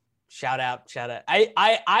mean, shout out.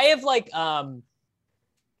 I have like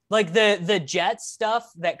the Jets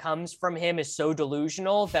stuff that comes from him is so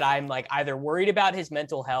delusional that I'm like either worried about his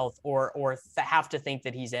mental health or have to think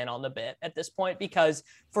that he's in on the bit at this point, because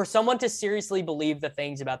for someone to seriously believe the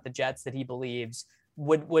things about the Jets that he believes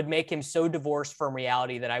would make him so divorced from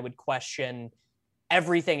reality that I would question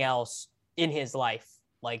everything else in his life.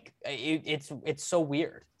 Like it's so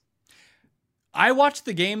weird. I watch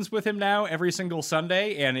the games with him now every single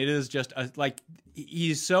Sunday, and it is just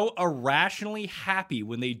he's so irrationally happy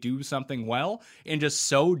when they do something well and just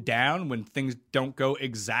so down when things don't go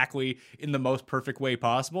exactly in the most perfect way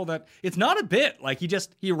possible that it's not a bit. Like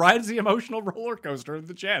he rides the emotional roller coaster of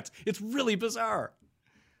the Jets. It's really bizarre.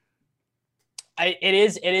 It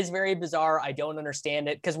is very bizarre. I don't understand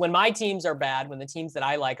it, because when my teams are bad, when the teams that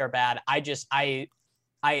I like are bad, I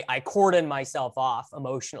cordon myself off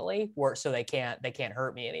emotionally so they can't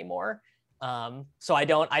hurt me anymore. So I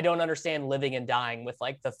don't understand living and dying with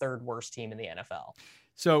like the third worst team in the NFL.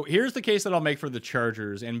 So here's the case that I'll make for the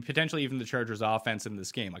Chargers and potentially even the Chargers offense in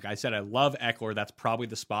this game. Like I said, I love Eckler. That's probably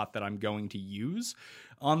the spot that I'm going to use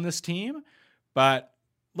on this team. But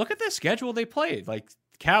look at the schedule they played. Like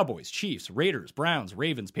Cowboys, Chiefs, Raiders, Browns,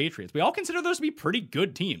 Ravens, Patriots. We all consider those to be pretty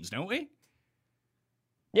good teams, don't we?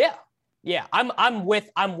 Yeah. Yeah, I'm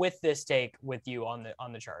with this take with you on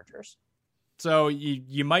the Chargers. So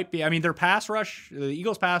you might be. I mean, their pass rush, the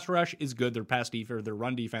Eagles' pass rush is good. Their pass defense, their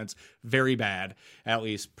run defense, very bad, at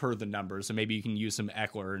least per the numbers. So maybe you can use some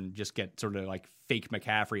Eckler and just get sort of like fake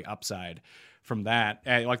McCaffrey upside from that.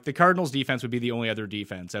 Like the Cardinals' defense would be the only other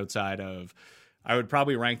defense outside of. I would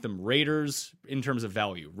probably rank them Raiders in terms of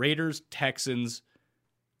value. Raiders, Texans,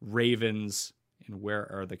 Ravens, and where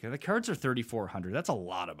are the Cards are 3,400. That's a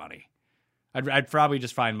lot of money. I'd probably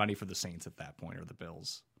just find money for the Saints at that point or the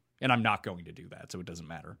Bills. And I'm not going to do that, so it doesn't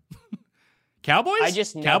matter.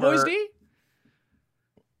 Cowboys? Cowboys D?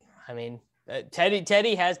 I mean,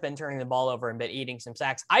 Teddy has been turning the ball over and been eating some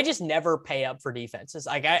sacks. I just never pay up for defenses.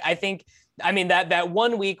 Like I think that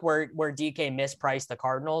 1 week where DK mispriced the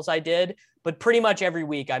Cardinals, I did, but pretty much every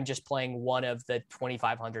week I'm just playing one of the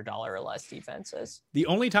 $2,500 or less defenses. The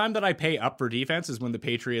only time that I pay up for defense is when the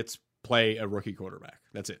Patriots play a rookie quarterback.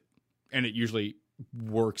 That's it. And it usually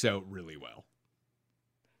works out really well.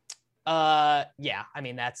 Yeah. I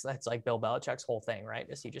mean, that's like Bill Belichick's whole thing, right?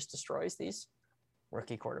 Is he just destroys these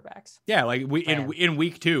rookie quarterbacks. Yeah, like in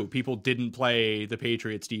week 2, people didn't play the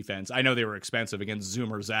Patriots defense. I know they were expensive against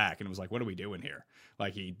Zoomer Zach, and it was like, what are we doing here?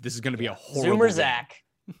 Like this is going to be a horrible Zoomer game. Zach.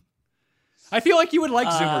 I feel like you would like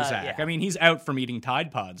Zoomer Zach. Yeah. I mean, he's out from eating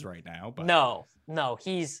Tide Pods right now. But no,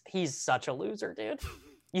 he's such a loser, dude.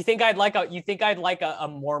 You think I'd like a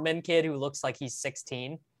Mormon kid who looks like he's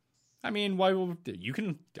 16? I mean, why you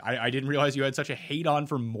can? I didn't realize you had such a hate on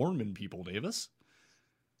for Mormon people, Davis.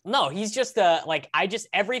 No, he's just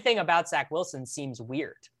everything about Zach Wilson seems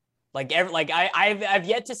weird. I've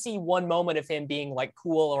yet to see one moment of him being like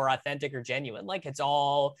cool or authentic or genuine. Like it's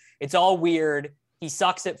all weird. He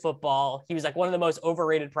sucks at football. He was like one of the most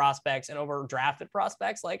overrated prospects and overdrafted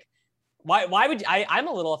prospects. Like why would I'm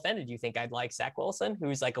a little offended. You think I'd like Zach Wilson,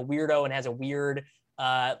 who's like a weirdo and has a weird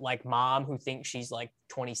like mom who thinks she's like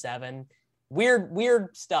 27.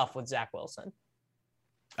 Weird stuff with Zach Wilson.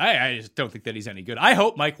 I just don't think that he's any good. I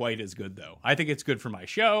hope Mike White is good, though. I think it's good for my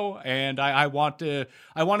show, and I want to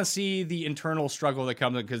see the internal struggle that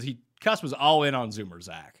comes, because Cuss was all in on Zoomer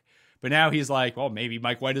Zach. But now he's like, well, maybe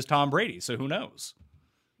Mike White is Tom Brady, so who knows?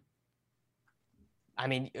 I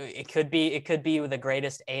mean, it could be the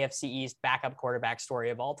greatest AFC East backup quarterback story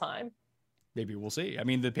of all time. Maybe we'll see. I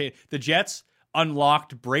mean, the Jets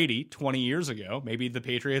unlocked Brady 20 years ago. Maybe the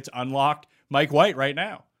Patriots unlocked Mike White right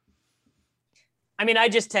now. I mean, I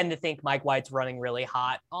just tend to think Mike White's running really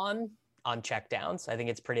hot on checkdowns. I think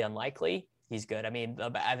it's pretty unlikely he's good. I mean,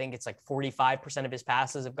 I think it's like 45% of his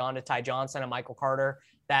passes have gone to Ty Johnson and Michael Carter.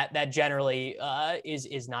 That generally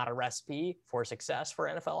is not a recipe for success for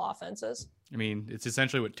NFL offenses. I mean, it's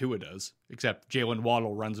essentially what Tua does, except Jalen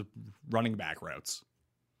Waddle runs running back routes.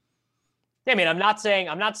 I mean, I'm not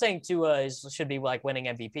saying Tua should be like winning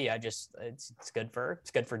MVP. It's good for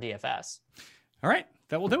DFS. All right,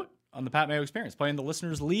 that will do it on the Pat Mayo Experience, playing the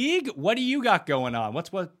Listeners League. What do you got going on? When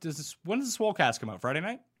does the Swolecast come out? Friday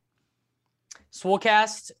night?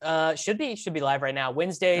 Swolecast should be live right now.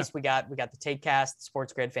 Wednesdays, yeah. we got the Takecast,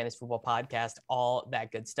 Sports Grid Fantasy Football Podcast, all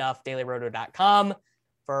that good stuff. DailyRoto.com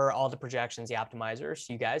for all the projections, the optimizers.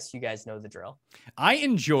 You guys know the drill. I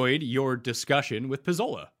enjoyed your discussion with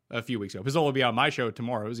Pizzola a few weeks ago. Pizzola will be on my show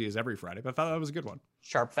tomorrow, as he is every Friday, but I thought that was a good one.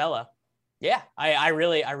 Sharp fella. Yeah, I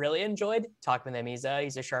really enjoyed talking with him. He's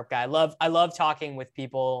a sharp guy. I love talking with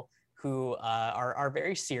people who are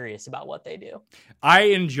very serious about what they do. I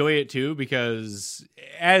enjoy it too, because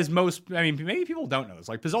maybe people don't know this.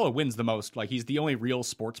 Like, Pizzola wins the most. Like, he's the only real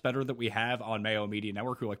sports bettor that we have on Mayo Media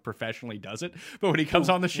Network who like professionally does it. But when he comes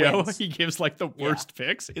on the show, he gives like the worst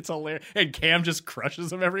picks. It's hilarious. And Cam just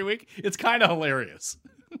crushes him every week. It's kind of hilarious.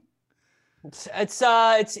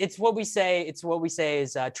 It's what we say. It's what we say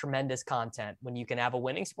is tremendous content when you can have a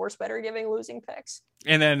winning sports bettor giving losing picks,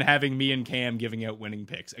 and then having me and Cam giving out winning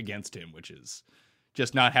picks against him, which is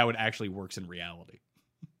just not how it actually works in reality.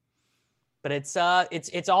 But it's all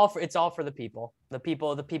for the people. The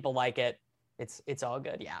people like it. It's all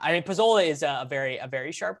good. Yeah, I mean, Pizzola is a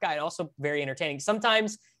very sharp guy and also very entertaining.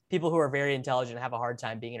 Sometimes people who are very intelligent have a hard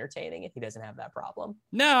time being entertaining, and he doesn't have that problem.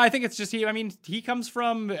 No, I think it's just he comes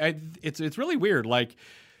from, it's really weird. Like,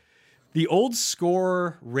 the Old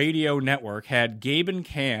Score radio network had Gabe and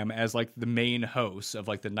Cam as like the main hosts of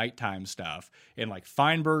like the nighttime stuff, and like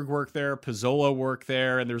Feinberg worked there, Pizzola worked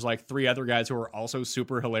there, and there's like 3 other guys who are also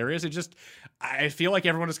super hilarious. I feel like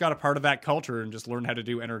everyone just got a part of that culture and just learned how to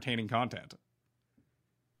do entertaining content.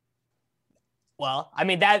 Well, I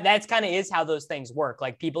mean, that's kind of is how those things work.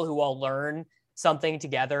 Like, people who all learn something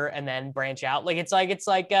together and then branch out. Like, it's like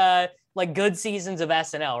good seasons of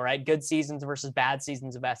SNL, right? Good seasons versus bad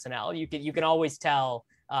seasons of SNL. You can always tell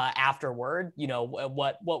afterward,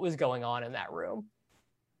 what was going on in that room.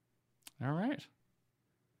 All right.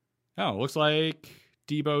 Oh, looks like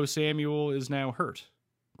Deebo Samuel is now hurt.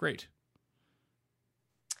 Great.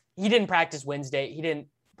 He didn't practice Wednesday. He didn't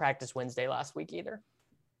practice Wednesday last week either.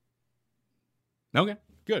 Okay,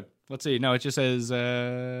 good. Let's see. No, it just says,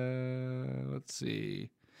 let's see.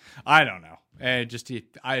 I don't know.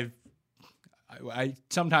 I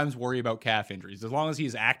sometimes worry about calf injuries. As long as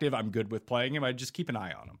he's active, I'm good with playing him. I just keep an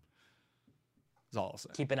eye on him. That's all I'll say.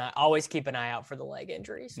 Always keep an eye out for the leg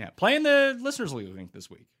injuries. Yeah, playing the Listeners League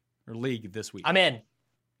this week. I'm in.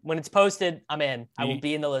 When it's posted, I'm in. I will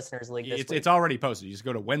be in the Listeners League this week. It's already posted. You just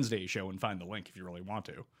go to Wednesday's show and find the link if you really want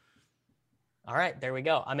to. All right, there we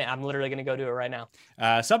go. I'm literally going to go do it right now.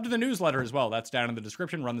 Sub to the newsletter as well. That's down in the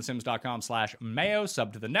description. RunTheSims.com/Mayo.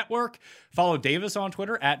 Sub to the network. Follow Davis on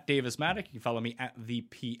Twitter @DavisMattic. You can follow me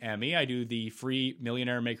 @ThePME. I do the free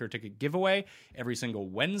Millionaire Maker ticket giveaway every single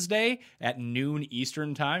Wednesday at noon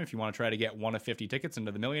Eastern time. If you want to try to get 1 of 50 tickets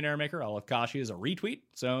into the Millionaire Maker, I'll have Kashi as a retweet.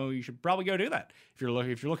 So you should probably go do that. If you're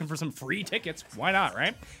looking for some free tickets, why not,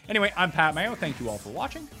 right? Anyway, I'm Pat Mayo. Thank you all for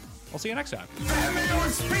watching. I'll see you next time. Pat Mayo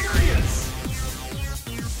Experience.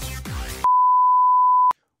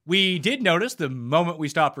 We did notice the moment we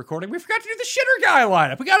stopped recording, we forgot to do the shitter guy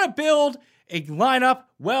lineup. We got to build a lineup.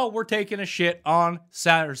 Well, we're taking a shit on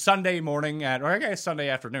Sunday morning Sunday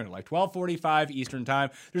afternoon at like 12:45 Eastern time.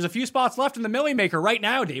 There's a few spots left in the Millie Maker right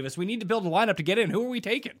now, Davis. We need to build a lineup to get in. Who are we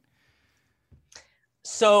taking?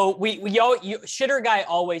 So shitter guy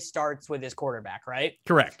always starts with his quarterback, right?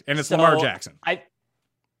 Correct. And it's Lamar Jackson.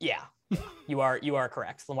 Yeah. You are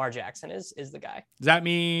correct. Lamar Jackson is the guy. Does that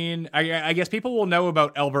mean, I guess people will know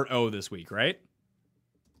about Albert O this week, right?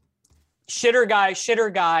 Shitter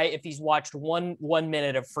guy. If he's watched one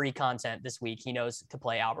minute of free content this week, he knows to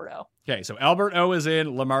play Albert O. Okay, so Albert O is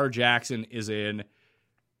in, Lamar Jackson is in.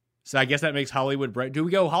 So I guess that makes Hollywood Brown. Do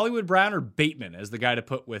we go Hollywood Brown or Bateman as the guy to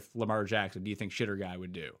put with Lamar Jackson? Do you think Shitter Guy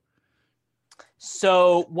would do?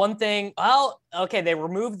 So one thing, okay, they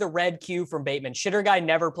removed the red Q from Bateman. Shitter Guy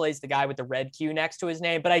never plays the guy with the red Q next to his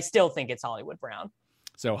name, but I still think it's Hollywood Brown.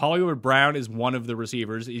 So Hollywood Brown is one of the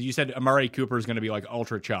receivers. You said Amari Cooper is going to be like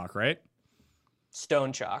ultra chalk, right?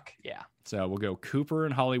 Stone chalk, yeah. So we'll go Cooper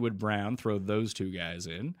and Hollywood Brown, throw those two guys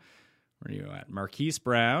in. Where are you at? Marquise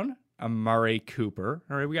Brown, Amari Cooper.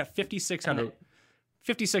 All right, we got 5,600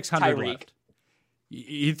 left.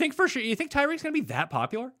 You think for sure? You think Tyreek's going to be that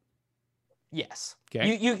popular? Yes.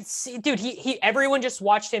 Okay. You see, dude, he everyone just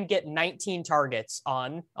watched him get 19 targets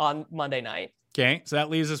on Monday night. Okay, so that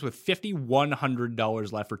leaves us with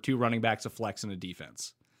 $5,100 left for two running backs, a flex, and a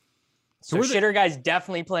defense. So Shitter Guy's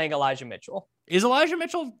definitely playing Elijah Mitchell. Is Elijah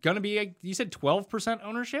Mitchell going to be, you said 12%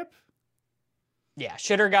 ownership? Yeah,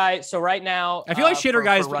 Shitter Guy. So right now, I feel like Shitter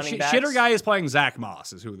Guy is playing Zach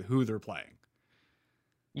Moss is who they're playing.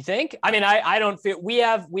 You think? I mean, I don't feel we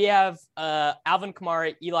have Alvin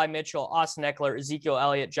Kamara, Eli Mitchell, Austin Eckler, Ezekiel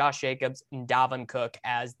Elliott, Josh Jacobs, and Dalvin Cook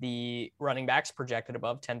as the running backs projected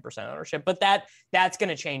above 10% ownership. But that's going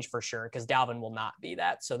to change for sure because Dalvin will not be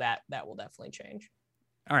that. So that will definitely change.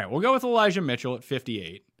 All right, we'll go with Elijah Mitchell at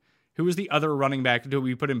 58. Who is the other running back? Do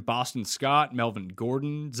we put in Boston Scott, Melvin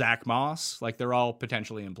Gordon, Zach Moss? Like they're all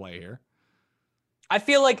potentially in play here. I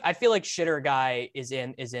feel like Shitter Guy is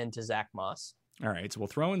into Zach Moss. All right, so we'll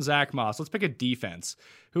throw in Zach Moss. Let's pick a defense.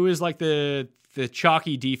 Who is like the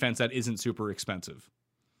chalky defense that isn't super expensive?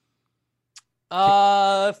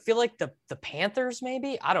 I feel like the Panthers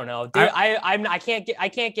maybe. I don't know. Dude, I can't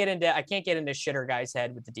get into Shitter Guy's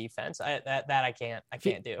head with the defense. I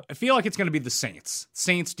can't do. I feel like it's going to be the Saints.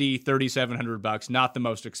 Saints D, $3,700, not the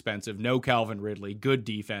most expensive. No Calvin Ridley, good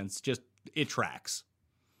defense. Just it tracks.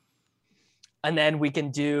 And then we can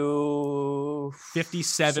do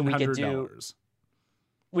 $5,700.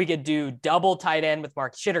 We could do double tight end with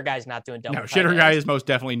Mark. Shitter Guy's not doing double. No, Shitter Guy is most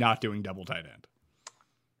definitely not doing double tight end.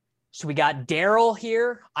 So we got Daryl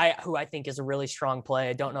here, who I think is a really strong play.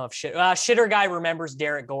 I don't know if Shitter Guy remembers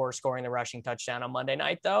Derek Gore scoring the rushing touchdown on Monday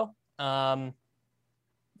night, though. Does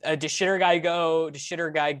Shitter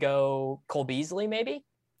Guy go Cole Beasley, maybe?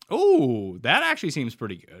 Oh, that actually seems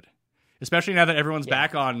pretty good. Especially now that everyone's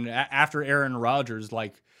back on after Aaron Rodgers.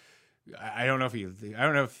 Like, I don't know if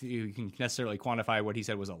you can necessarily quantify what he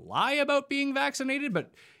said was a lie about being vaccinated,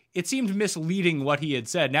 but it seemed misleading what he had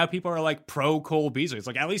said. Now people are like pro Cole Beasley. It's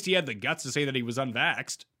like, at least he had the guts to say that he was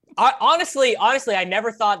unvaxxed. Honestly, I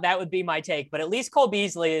never thought that would be my take, but at least Cole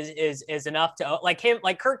Beasley is enough to like him,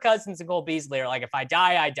 like Kirk Cousins and Cole Beasley are like, if I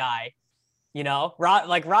die, I die. You know,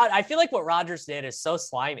 I feel like what Rodgers did is so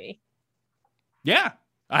slimy. Yeah.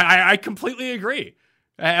 I completely agree.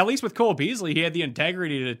 At least with Cole Beasley, he had the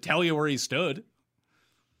integrity to tell you where he stood.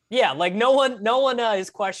 Yeah, like no one is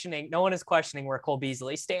questioning where Cole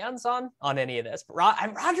Beasley stands on any of this. But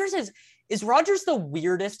Rodgers is Rodgers the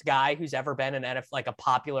weirdest guy who's ever been an NFL, like a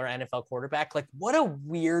popular NFL quarterback. Like what a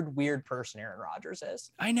weird person Aaron Rodgers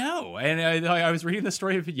is. I know, and I was reading the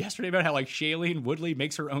story yesterday about how like Shailene Woodley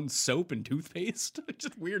makes her own soap and toothpaste.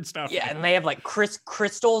 Just weird stuff. Yeah, and they have like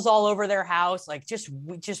crystals all over their house. Like just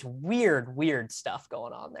weird stuff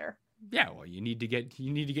going on there. Yeah, well, you need to get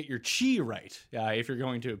your chi right if you're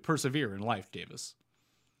going to persevere in life, Davis.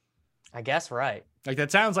 I guess right. Like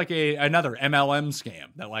that sounds like another MLM scam.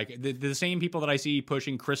 That like the same people that I see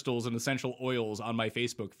pushing crystals and essential oils on my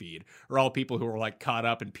Facebook feed are all people who are like caught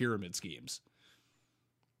up in pyramid schemes.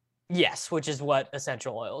 Yes, which is what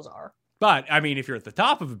essential oils are. But I mean, if you're at the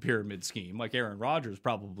top of a pyramid scheme, like Aaron Rodgers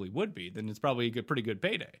probably would be, then it's probably a pretty good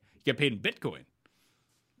payday. You get paid in Bitcoin.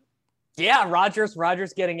 Yeah, Rodgers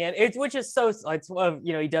getting in, which is so. It's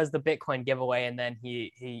he does the Bitcoin giveaway, and then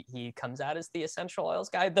he comes out as the essential oils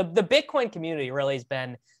guy. The Bitcoin community really has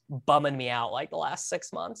been bumming me out like the last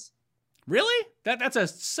 6 months. Really?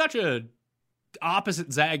 That's such a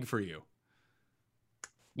opposite zag for you.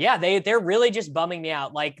 Yeah, they're really just bumming me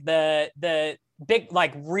out. Like the big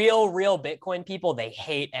like real Bitcoin people, they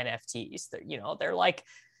hate NFTs. They're like.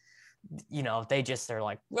 They're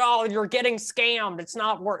like, oh, you're getting scammed. It's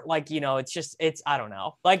not work. Like, it's I don't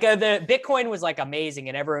know. Like the Bitcoin was like amazing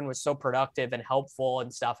and everyone was so productive and helpful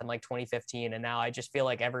and stuff in like 2015. And now I just feel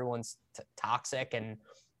like everyone's toxic and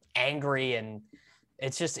angry. And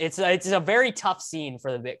it's a very tough scene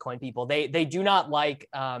for the Bitcoin people. They do not like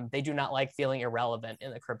feeling irrelevant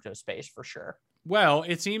in the crypto space for sure. Well,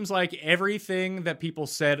 it seems like everything that people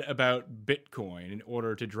said about Bitcoin in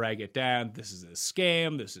order to drag it down, this is a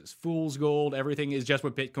scam, this is fool's gold, everything is just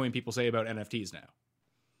what Bitcoin people say about NFTs now.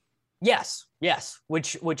 Yes,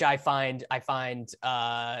 which I find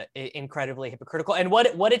incredibly hypocritical. And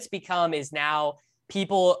what it's become is now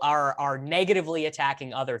people are negatively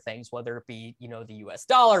attacking other things, whether it be, the US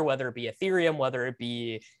dollar, whether it be Ethereum, whether it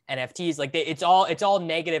be NFTs. Like it's all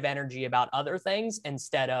negative energy about other things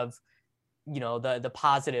instead of, the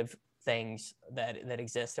positive things that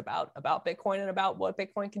exist about Bitcoin and about what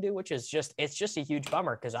Bitcoin can do, which is it's just a huge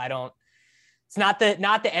bummer because it's not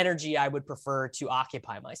the energy I would prefer to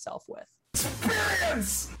occupy myself with.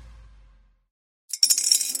 Experience!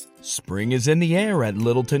 Spring is in the air at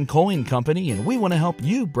Littleton Coin Company, and we want to help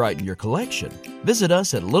you brighten your collection. Visit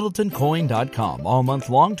us at littletoncoin.com all month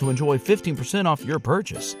long to enjoy 15% off your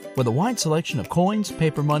purchase. With a wide selection of coins,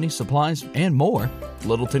 paper money, supplies, and more,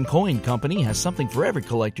 Littleton Coin Company has something for every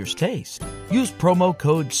collector's taste. Use promo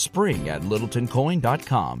code SPRING at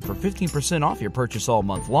littletoncoin.com for 15% off your purchase all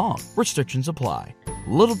month long. Restrictions apply.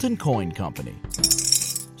 Littleton Coin Company.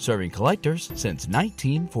 Serving collectors since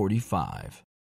 1945.